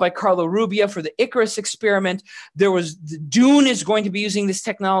developed by Carlo Rubbia for the Icarus experiment. Dune is going to be using this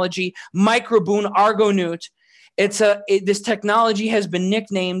technology, Microboon, Argonaut. This technology has been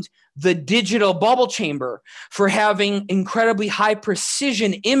nicknamed the digital bubble chamber for having incredibly high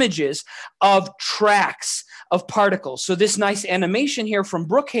precision images of tracks of particles. So this nice animation here from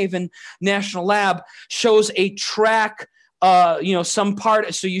Brookhaven National Lab shows a track, some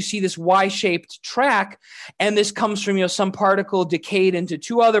part. So you see this Y-shaped track, and this comes from, some particle decayed into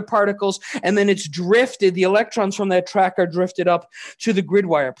two other particles, and then it's drifted. The electrons from that track are drifted up to the grid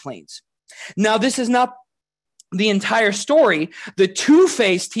wire planes. Now, this is not the entire story. The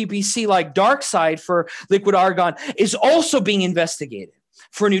two-phase TPC, like dark side for liquid argon, is also being investigated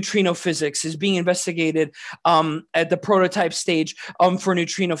for neutrino physics, is being investigated at the prototype stage for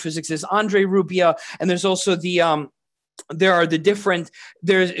neutrino physics. There's Andre Rubbia, and there's also there's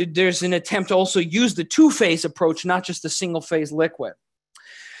an attempt to also use the two-phase approach, not just the single-phase liquid.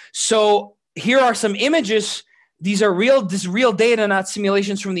 So here are some images. These are real data, not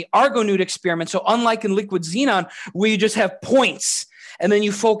simulations, from the Argonaut experiment. So unlike in liquid xenon, where you just have points and then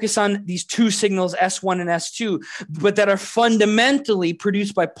you focus on these two signals, S1 and S2, but that are fundamentally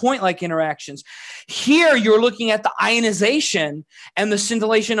produced by point-like interactions. Here, you're looking at the ionization and the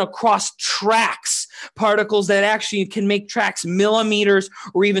scintillation across tracks, particles that actually can make tracks millimeters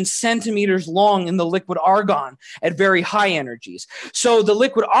or even centimeters long in the liquid argon at very high energies. So the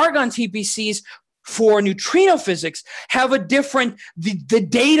liquid argon TPCs for neutrino physics have a different, the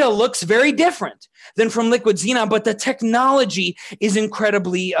data looks very different than from liquid xenon, but the technology is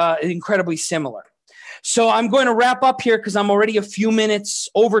incredibly similar. So I'm going to wrap up here because I'm already a few minutes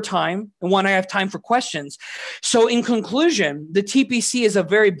over time and want to have time for questions. So in conclusion, the TPC is a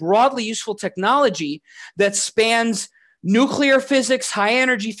very broadly useful technology that spans nuclear physics, high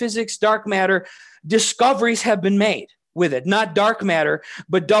energy physics, dark matter. Discoveries have been made with it, not dark matter,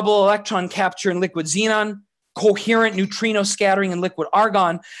 but double electron capture in liquid xenon, coherent neutrino scattering in liquid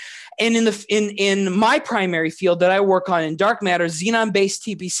argon. And in my primary field that I work on in dark matter, xenon-based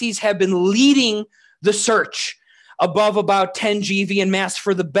TPCs have been leading the search above about 10 GeV in mass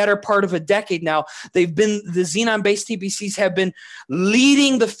for the better part of a decade now. The xenon-based TPCs have been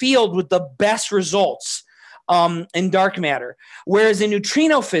leading the field with the best results in dark matter. Whereas in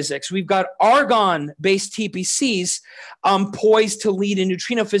neutrino physics, we've got argon-based TPCs poised to lead in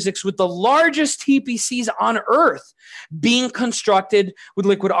neutrino physics, with the largest TPCs on Earth being constructed with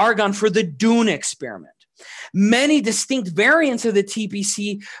liquid argon for the Dune experiment. Many distinct variants of the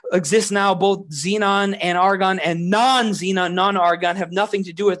TPC exist now, both xenon and argon, and non-xenon, non-argon have nothing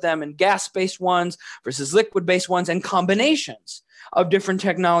to do with them, and gas-based ones versus liquid-based ones, and combinations of different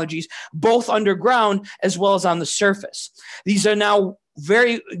technologies, both underground as well as on the surface. These are now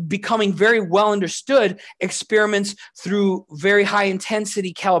becoming very well understood experiments through very high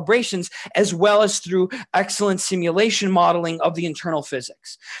intensity calibrations, as well as through excellent simulation modeling of the internal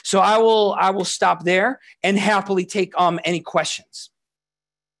physics. So I will stop there and happily take any questions.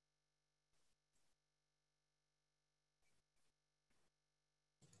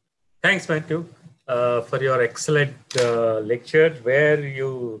 Thanks, Matthew, for your excellent lecture, where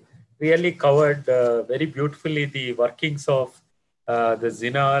you really covered very beautifully the workings of the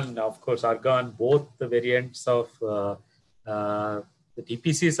xenon, of course, argon, both the variants of the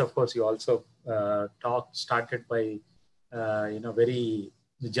TPCs. Of course, you also started by very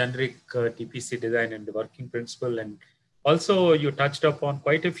generic TPC design and the working principle, and also you touched upon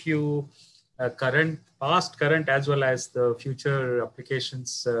quite a few past, current, as well as the future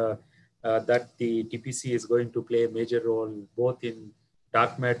applications that the TPC is going to play a major role, both in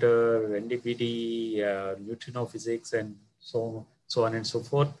dark matter, NDPD, neutrino physics, and so on and so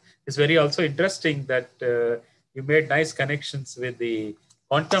forth. It's very also interesting that you made nice connections with the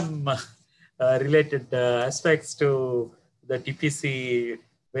quantum related aspects to the TPC,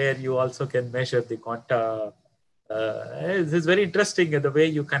 where you also can measure the quanta. It's very interesting the way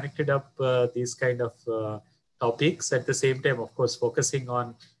you connected up these kind of topics, at the same time, of course, focusing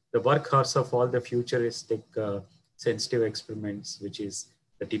on the workhorse of all the futuristic sensitive experiments, which is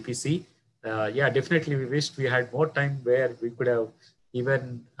the TPC. Yeah, definitely we wished we had more time where we could have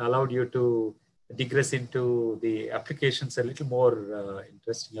even allowed you to digress into the applications, a little more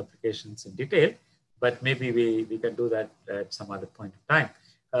interesting applications in detail, but maybe we can do that at some other point of time.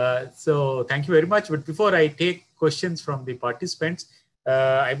 So thank you very much. But before I take questions from the participants,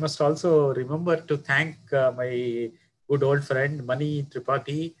 I must also remember to thank my good old friend Mani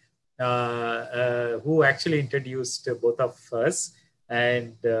Tripathi, who actually introduced both of us.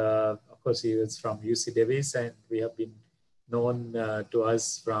 And of course, he was from UC Davis, and we have been known to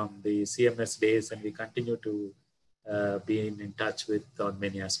us from the CMS days, and we continue to be in touch with on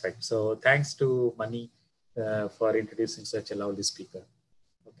many aspects. So thanks to Mani for introducing such a lovely speaker.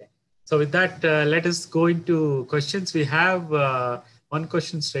 Okay. So with that, let us go into questions. We have one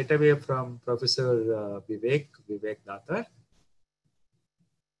question straight away from Professor Vivek Datar.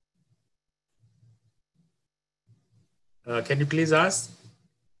 Can you please ask?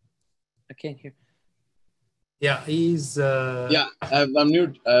 I can't hear. Yeah, he's. Yeah, I've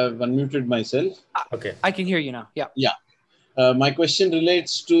unmuted myself. Okay, I can hear you now. Yeah. Yeah. My question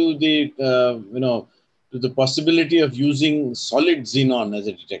relates to the to the possibility of using solid xenon as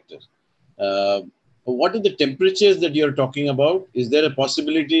a detector. What are the temperatures that you're talking about? Is there a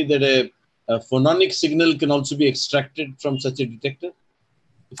possibility that a phononic signal can also be extracted from such a detector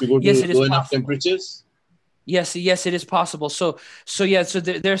if you go to low enough temperatures? Yes, it is possible. So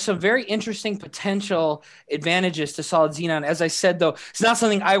there's some very interesting potential advantages to solid xenon. As I said, though, it's not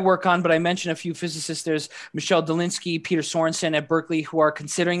something I work on, but I mentioned a few physicists. There's Michelle Dolinsky, Peter Sorensen at Berkeley who are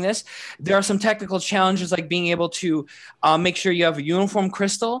considering this. There are some technical challenges like being able to make sure you have a uniform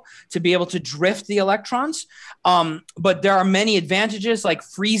crystal to be able to drift the electrons. But there are many advantages like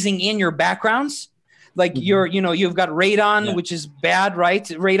freezing in your backgrounds. Like you've got radon, which is bad, right?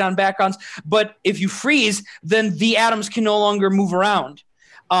 Radon backgrounds. But if you freeze, then the atoms can no longer move around.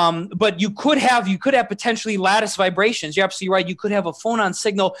 But you could have potentially lattice vibrations. You're absolutely right. You could have a phonon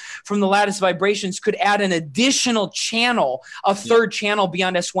signal from the lattice vibrations could add an additional channel, a third channel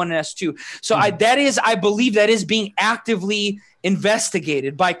beyond S1 and S2. So I believe that is being actively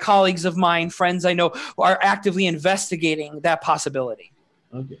investigated by colleagues of mine, friends I know who are actively investigating that possibility.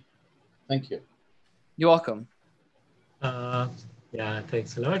 Okay. Thank you. You're welcome. Yeah,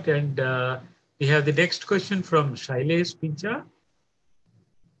 thanks a lot. And we have the next question from Shailesh Pincha.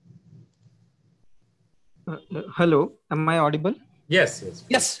 Hello, am I audible? Yes.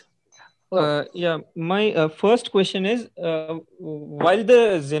 Yeah, my first question is, while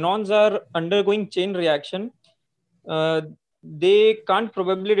the xenons are undergoing chain reaction, they can't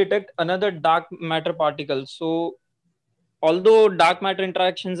probably detect another dark matter particle. So although dark matter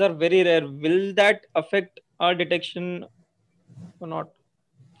interactions are very rare, will that affect our detection or not?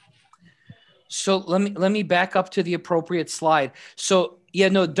 So let me back up to the appropriate slide. So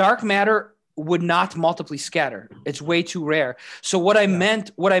dark matter would not multiply scatter. It's way too rare. So what I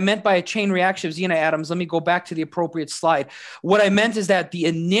meant by a chain reaction of xenon atoms, let me go back to the appropriate slide. What I meant is that the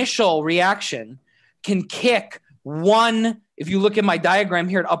initial reaction can kick one, if you look at my diagram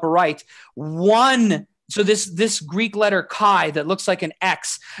here at upper right, one. So this Greek letter chi that looks like an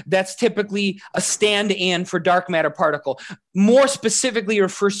X, that's typically a stand-in for dark matter particle. More specifically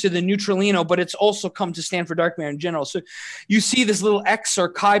refers to the neutralino, but it's also come to stand for dark matter in general. So you see this little X or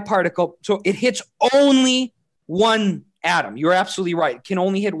chi particle. So it hits only one atom. You're absolutely right. It can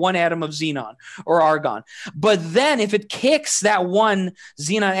only hit one atom of xenon or argon. But then if it kicks that one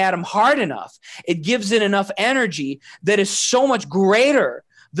xenon atom hard enough, it gives it enough energy that is so much greater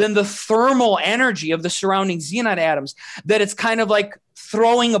than the thermal energy of the surrounding xenon atoms that it's kind of like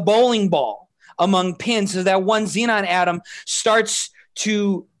throwing a bowling ball among pins. So that one xenon atom starts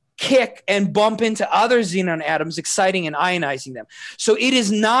to kick and bump into other xenon atoms, exciting and ionizing them. So it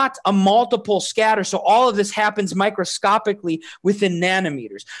is not a multiple scatter. So all of this happens microscopically within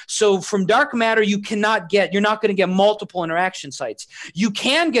nanometers. So from dark matter, you're not going to get multiple interaction sites. You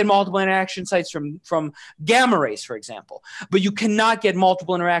can get multiple interaction sites from gamma rays, for example, but you cannot get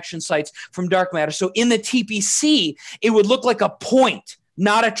multiple interaction sites from dark matter. So in the TPC, it would look like a point,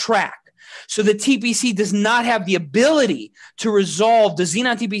 not a track. So the TPC does not have the ability to resolve, the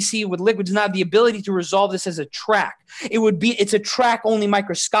xenon TPC with liquid does not have the ability to resolve this as a track. It's a track only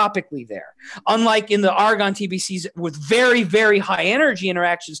microscopically there. Unlike in the argon TPCs with very, very high energy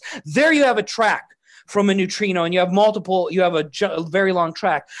interactions, there you have a track from a neutrino and you have a very long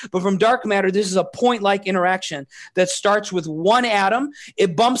track. But from dark matter, this is a point-like interaction that starts with one atom.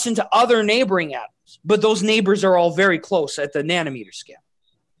 It bumps into other neighboring atoms, but those neighbors are all very close at the nanometer scale.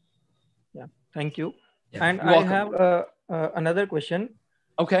 Thank you. Yeah, and I have another question.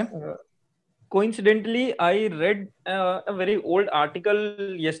 Okay. Coincidentally, I read a very old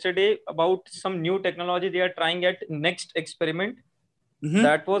article yesterday about some new technology they are trying at next experiment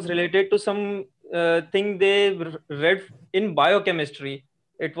that was related to some thing they read in biochemistry.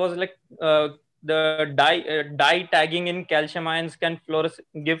 It was like the dye tagging in calcium ions can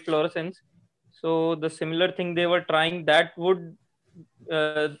give fluorescence. So the similar thing they were trying, that would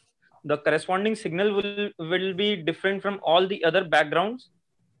the corresponding signal will be different from all the other backgrounds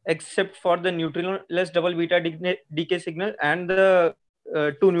except for the neutrino-less double beta decay signal and the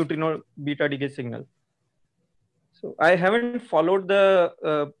 2 neutrino beta decay signal. So I haven't followed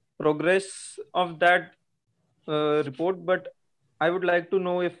the progress of that report, but I would like to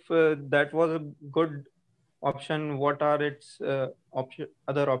know if that was a good option. What are its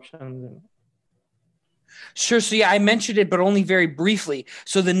other options? Sure. So I mentioned it, but only very briefly.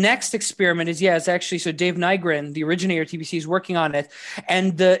 So the next experiment is actually, so Dave Nygren, the originator of TPC, is working on it.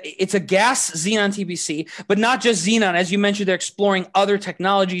 And it's a gas xenon TPC, but not just xenon. As you mentioned, they're exploring other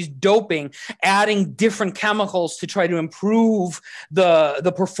technologies, doping, adding different chemicals to try to improve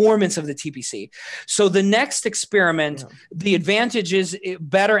the performance of the TPC. So the next experiment, the advantage is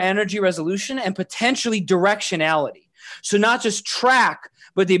better energy resolution and potentially directionality. So not just track,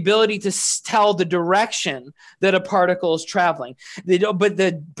 but the ability to tell the direction that a particle is traveling. But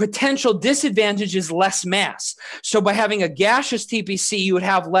the potential disadvantage is less mass. So by having a gaseous TPC, you would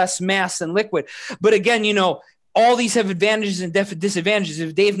have less mass than liquid. But again, all these have advantages and disadvantages.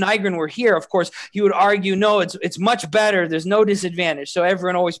 If Dave Nygren were here, of course, he would argue, no, it's much better. There's no disadvantage. So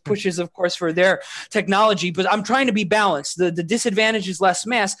everyone always pushes, of course, for their technology. But I'm trying to be balanced. The disadvantage is less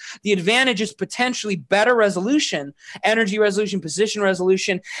mass. The advantage is potentially better resolution, energy resolution, position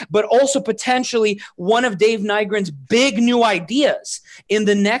resolution, but also potentially one of Dave Nygren's big new ideas in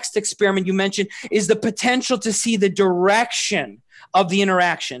the next experiment you mentioned is the potential to see the direction of the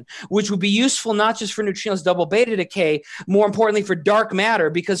interaction, which would be useful not just for neutrinos double beta decay, more importantly for dark matter,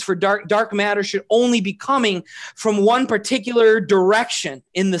 because for dark matter should only be coming from one particular direction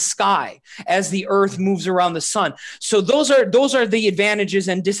in the sky as the Earth moves around the sun. So those are the advantages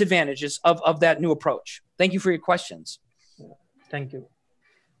and disadvantages of that new approach. Thank you for your questions. Thank you.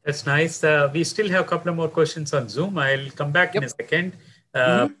 That's nice. We still have a couple of more questions on Zoom. I'll come back in a second.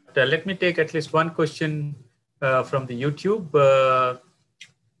 But, let me take at least one question from the YouTube.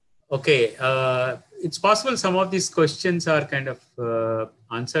 It's possible some of these questions are kind of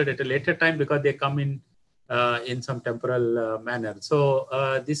answered at a later time because they come in some temporal manner. So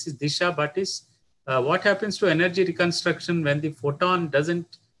this is Disha Bhattis. What happens to energy reconstruction when the photon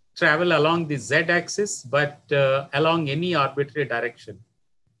doesn't travel along the z-axis but along any arbitrary direction?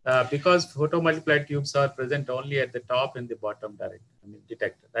 Because photomultiplier tubes are present only at the top and the bottom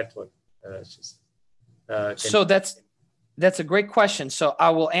detector. That's what she said. So that's a great question. So I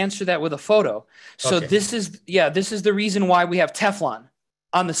will answer that with a photo. So this is the reason why we have Teflon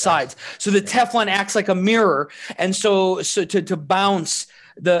on the sides. So the Teflon acts like a mirror, and so to bounce.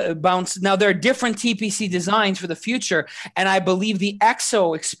 Now there are different TPC designs for the future, and I believe the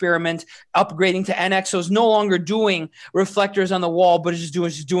EXO experiment upgrading to NXO is no longer doing reflectors on the wall, but is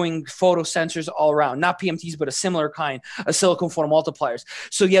just doing photosensors all around, not PMTs, but a similar kind of silicon photomultipliers.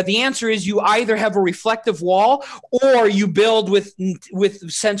 So yeah, the answer is you either have a reflective wall or you build with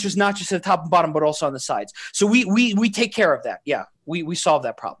sensors not just at the top and bottom, but also on the sides. So we take care of that. Yeah, we solve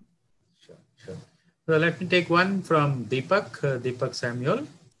that problem. Sure. So let me take one from Deepak Samuel.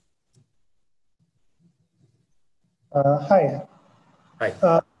 Hi.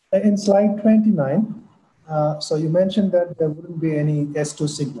 In slide 29, so you mentioned that there wouldn't be any S2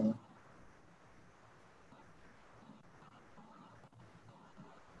 signal.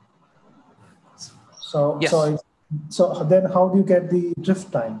 So, yes. so then how do you get the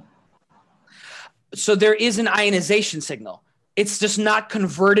drift time? So there is an ionization signal. It's just not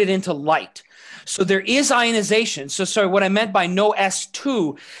converted into light. So there is ionization. So sorry, what I meant by no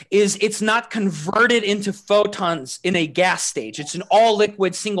S2 is it's not converted into photons in a gas stage. It's an all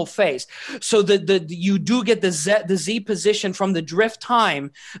liquid single phase. So you do get the Z position from the drift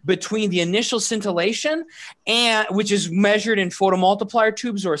time between the initial scintillation, and which is measured in photomultiplier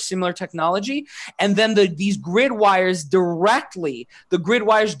tubes or a similar technology, and then these grid wires directly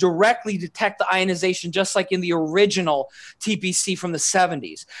detect the ionization, just like in the original TPC from the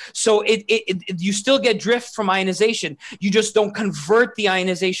 70s. So you still get drift from ionization. You just don't convert the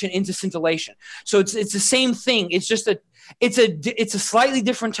ionization into scintillation. So it's the same thing. It's just it's a slightly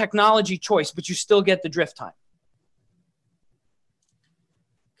different technology choice, but you still get the drift time.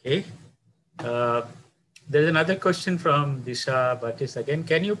 Okay. There's another question from Disha Bhattis again.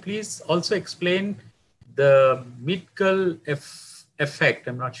 Can you please also explain the Midgall effect?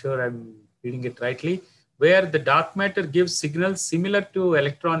 I'm not sure I'm reading it rightly, where the dark matter gives signals similar to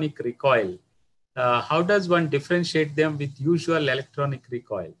electronic recoil. How does one differentiate them with usual electronic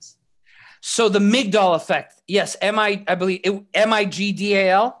recoils? So the Migdal effect, yes, I believe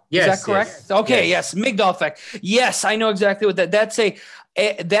Migdal. Yes, is that correct? Yes. Okay, yes, Migdal effect. Yes, I know exactly what that's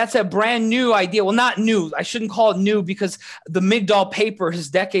a brand new idea. Well, not new. I shouldn't call it new because the Migdal paper is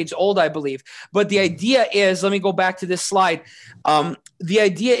decades old, I believe. But the idea is, let me go back to this slide. The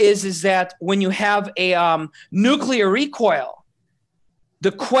idea is that when you have a nuclear recoil,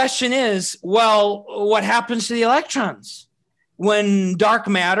 the question is, well, what happens to the electrons? When dark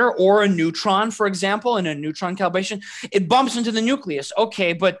matter or a neutron, for example, in a neutron calibration, it bumps into the nucleus.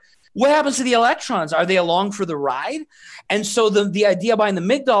 Okay, but what happens to the electrons? Are they along for the ride? And so the idea behind the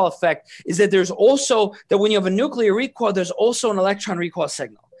Migdal effect is that there's also, that when you have a nuclear recoil, there's also an electron recoil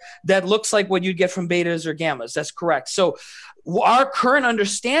signal that looks like what you'd get from betas or gammas. That's correct. So our current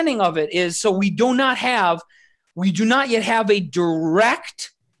understanding of it is, so we do not yet have a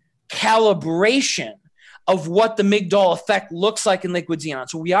direct calibration of what the Migdal effect looks like in liquid xenon.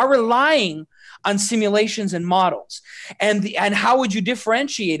 So we are relying on simulations and models. And how would you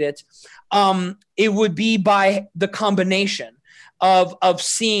differentiate it? it would be by the combination of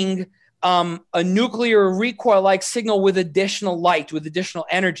seeing a nuclear recoil-like signal with additional light, with additional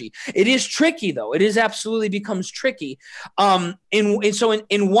energy. It is tricky, though. It is absolutely becomes tricky.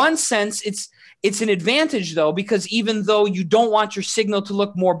 In one sense, it's an advantage, though, because even though you don't want your signal to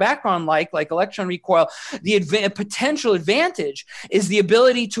look more background-like electron recoil, the potential advantage is the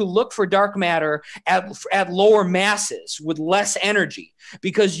ability to look for dark matter at lower masses with less energy,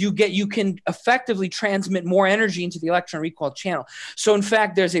 because you can effectively transmit more energy into the electron recoil channel. So in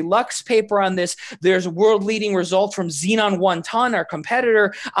fact, there's a Lux paper on this. There's a world-leading result from Xenon-1, our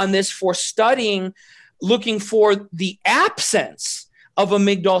competitor, on this for studying, looking for the absence of a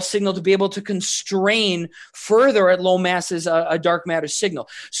Migdal signal to be able to constrain further at low masses a dark matter signal.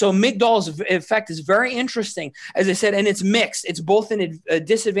 So Migdal's effect is very interesting, as I said, and it's mixed. It's both a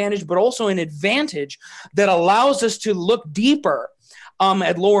disadvantage, but also an advantage that allows us to look deeper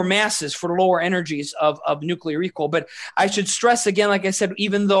at lower masses for lower energies of nuclear recoil. But I should stress again, like I said,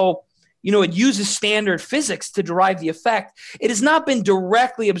 even though it uses standard physics to derive the effect, it has not been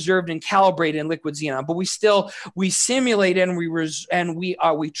directly observed and calibrated in liquid xenon. But we simulate it, and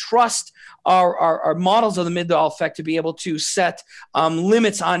we trust our models of the Migdal effect to be able to set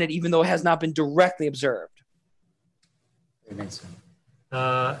limits on it, even though it has not been directly observed. Very nice.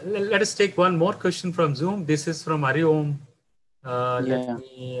 Let us take one more question from Zoom. This is from Ariom.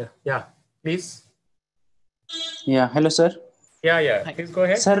 Please. Yeah, hello, sir. Yeah. Please go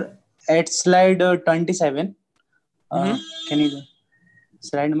ahead. Sir, at slide 27, can you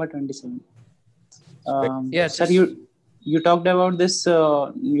slide number 27? Sir, you talked about this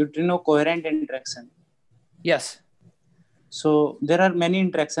neutrino coherent interaction. Yes. So there are many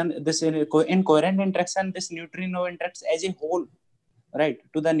interactions. This in coherent interaction, this neutrino interacts as a whole, right,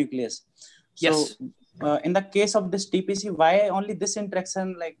 to the nucleus. So, yes. In the case of this TPC, why only this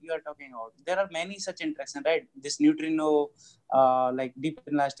interaction like you are talking about? There are many such interactions, right? This neutrino, like deep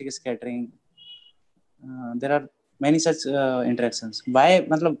inelastic scattering. There are many such interactions. Why,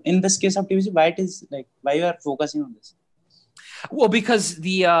 in this case of TPC, why you are focusing on this? Well, because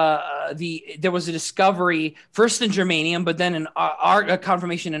there was a discovery first in germanium, but then a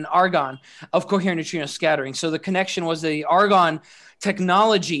confirmation in argon of coherent neutrino scattering. So the connection was the argon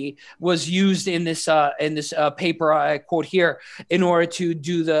technology was used in this paper I quote here in order to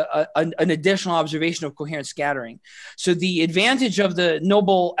do an additional observation of coherent scattering. So the advantage of the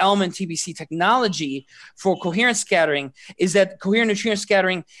Noble element TBC technology for coherent scattering is that coherent neutrino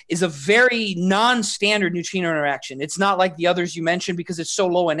scattering is a very non-standard neutrino interaction. It's not like the others you mentioned because it's so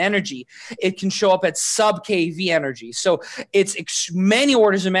low in energy. It can show up at sub keV energy. So it's many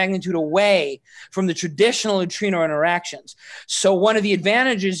orders of magnitude away from the traditional neutrino interactions. So one of the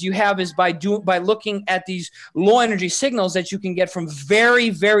advantages you have is by looking at these low energy signals that you can get from very,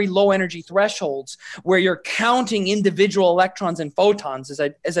 very low energy thresholds where you're counting individual electrons and photons,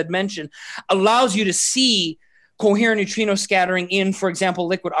 as I'd mentioned, allows you to see coherent neutrino scattering in, for example,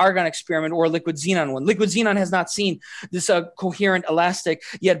 liquid argon experiment or liquid xenon one. Liquid xenon has not seen this coherent elastic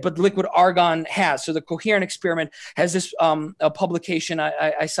yet, but liquid argon has. So the coherent experiment has this a publication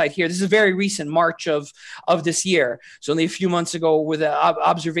I cite here. This is very recent, March of this year. So only a few months ago with an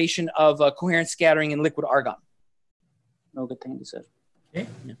observation of coherent scattering in liquid argon. Okay, thank you, sir. Okay.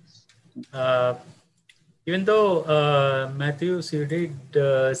 Even though, Matthew, you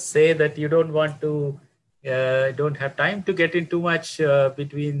did say that you don't want to don't have time to get in too much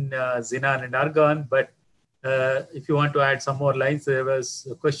between xenon and argon, but if you want to add some more lines, there was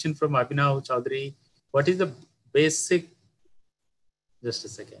a question from Abhinav Chaudhary. What is the basic, just a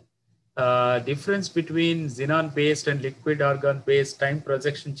second, difference between xenon-based and liquid argon-based time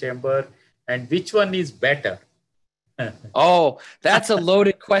projection chamber, and which one is better? Oh, that's a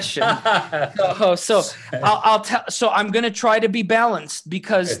loaded question. So I'll tell. So I'm going to try to be balanced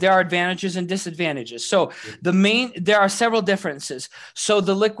because there are advantages and disadvantages. So there are several differences. So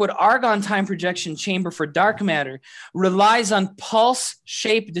the liquid argon time projection chamber for dark matter relies on pulse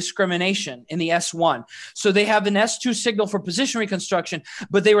shape discrimination in the S1. So they have an S2 signal for position reconstruction,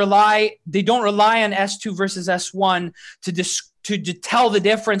 but they don't rely on S2 versus S1 to tell the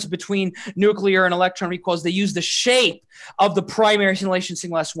difference between nuclear and electron recoils. They use the shape of the primary simulation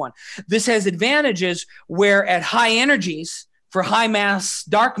signal S1. This has advantages where at high energies, for high mass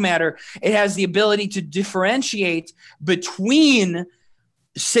dark matter, it has the ability to differentiate between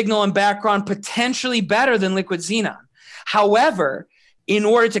signal and background potentially better than liquid xenon. However, in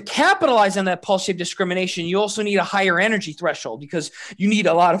order to capitalize on that pulse shape discrimination, you also need a higher energy threshold because you need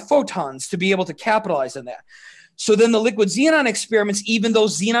a lot of photons to be able to capitalize on that. So then the liquid xenon experiments, even though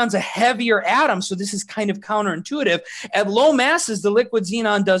xenon's a heavier atom, so this is kind of counterintuitive, at low masses, the liquid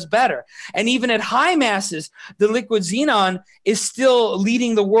xenon does better. And even at high masses, the liquid xenon is still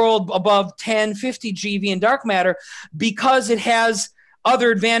leading the world above 10, 50 GeV in dark matter because it has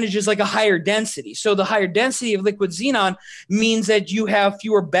other advantages like a higher density. So the higher density of liquid xenon means that you have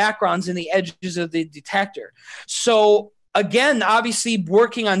fewer backgrounds in the edges of the detector. So again, obviously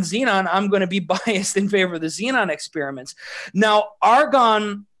working on xenon, I'm going to be biased in favor of the xenon experiments. Now,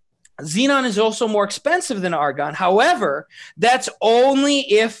 xenon is also more expensive than argon. However, that's only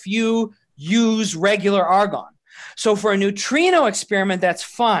if you use regular argon. So for a neutrino experiment, that's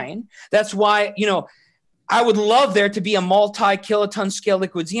fine. That's why, I would love there to be a multi-kiloton scale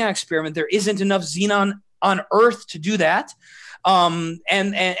liquid xenon experiment. There isn't enough xenon on Earth to do that. And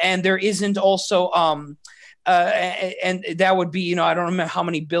there isn't also and that would be, I don't remember how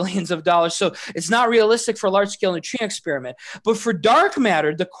many billions of dollars. So it's not realistic for a large-scale neutrino experiment. But for dark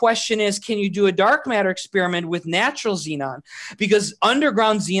matter, the question is, can you do a dark matter experiment with natural xenon? Because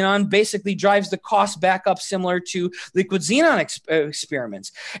underground xenon basically drives the cost back up, similar to liquid xenon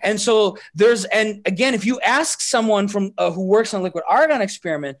experiments. And so and again, if you ask someone from who works on liquid argon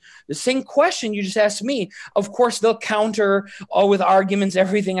experiment, the same question you just asked me, of course, they'll counter with arguments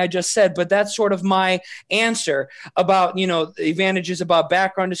everything I just said. But that's sort of my answer about, the advantages about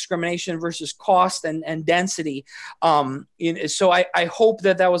background discrimination versus cost and density. So I hope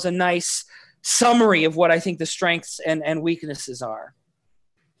that was a nice summary of what I think the strengths and weaknesses are.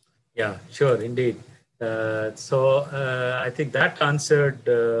 Yeah, sure, indeed. So I think that answered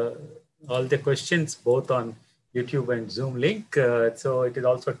all the questions, both on YouTube and Zoom link. So it is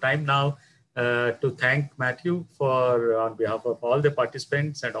also time now to thank Matthew on behalf of all the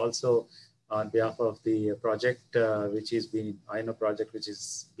participants, and also on behalf of the project, which is being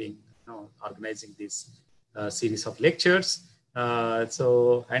organizing this series of lectures.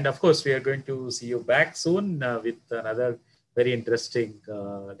 And of course, we are going to see you back soon with another very interesting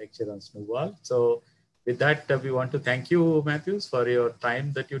lecture on snowball. So with that, we want to thank you, Matthews, for your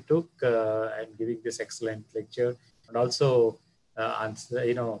time that you took and giving this excellent lecture, and also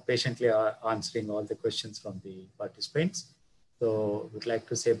patiently answering all the questions from the participants. So we'd like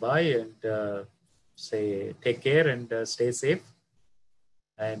to say bye and say take care and stay safe,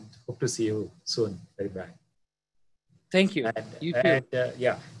 and hope to see you soon. Very bye. Thank you. You too.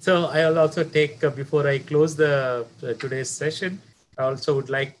 Yeah. So I'll also take, before I close today's session, I also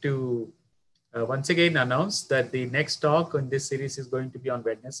would like to once again announce that the next talk on this series is going to be on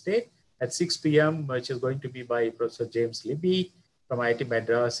Wednesday at 6 p.m., which is going to be by Professor James Libby from IIT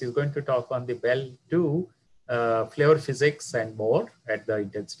Madras. He's going to talk on the Bell 2, flavor physics and more at the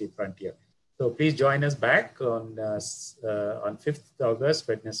intensity frontier. So please join us back on 5th August,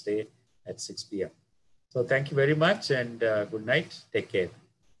 Wednesday at 6 p.m. So thank you very much, and good night. Take care.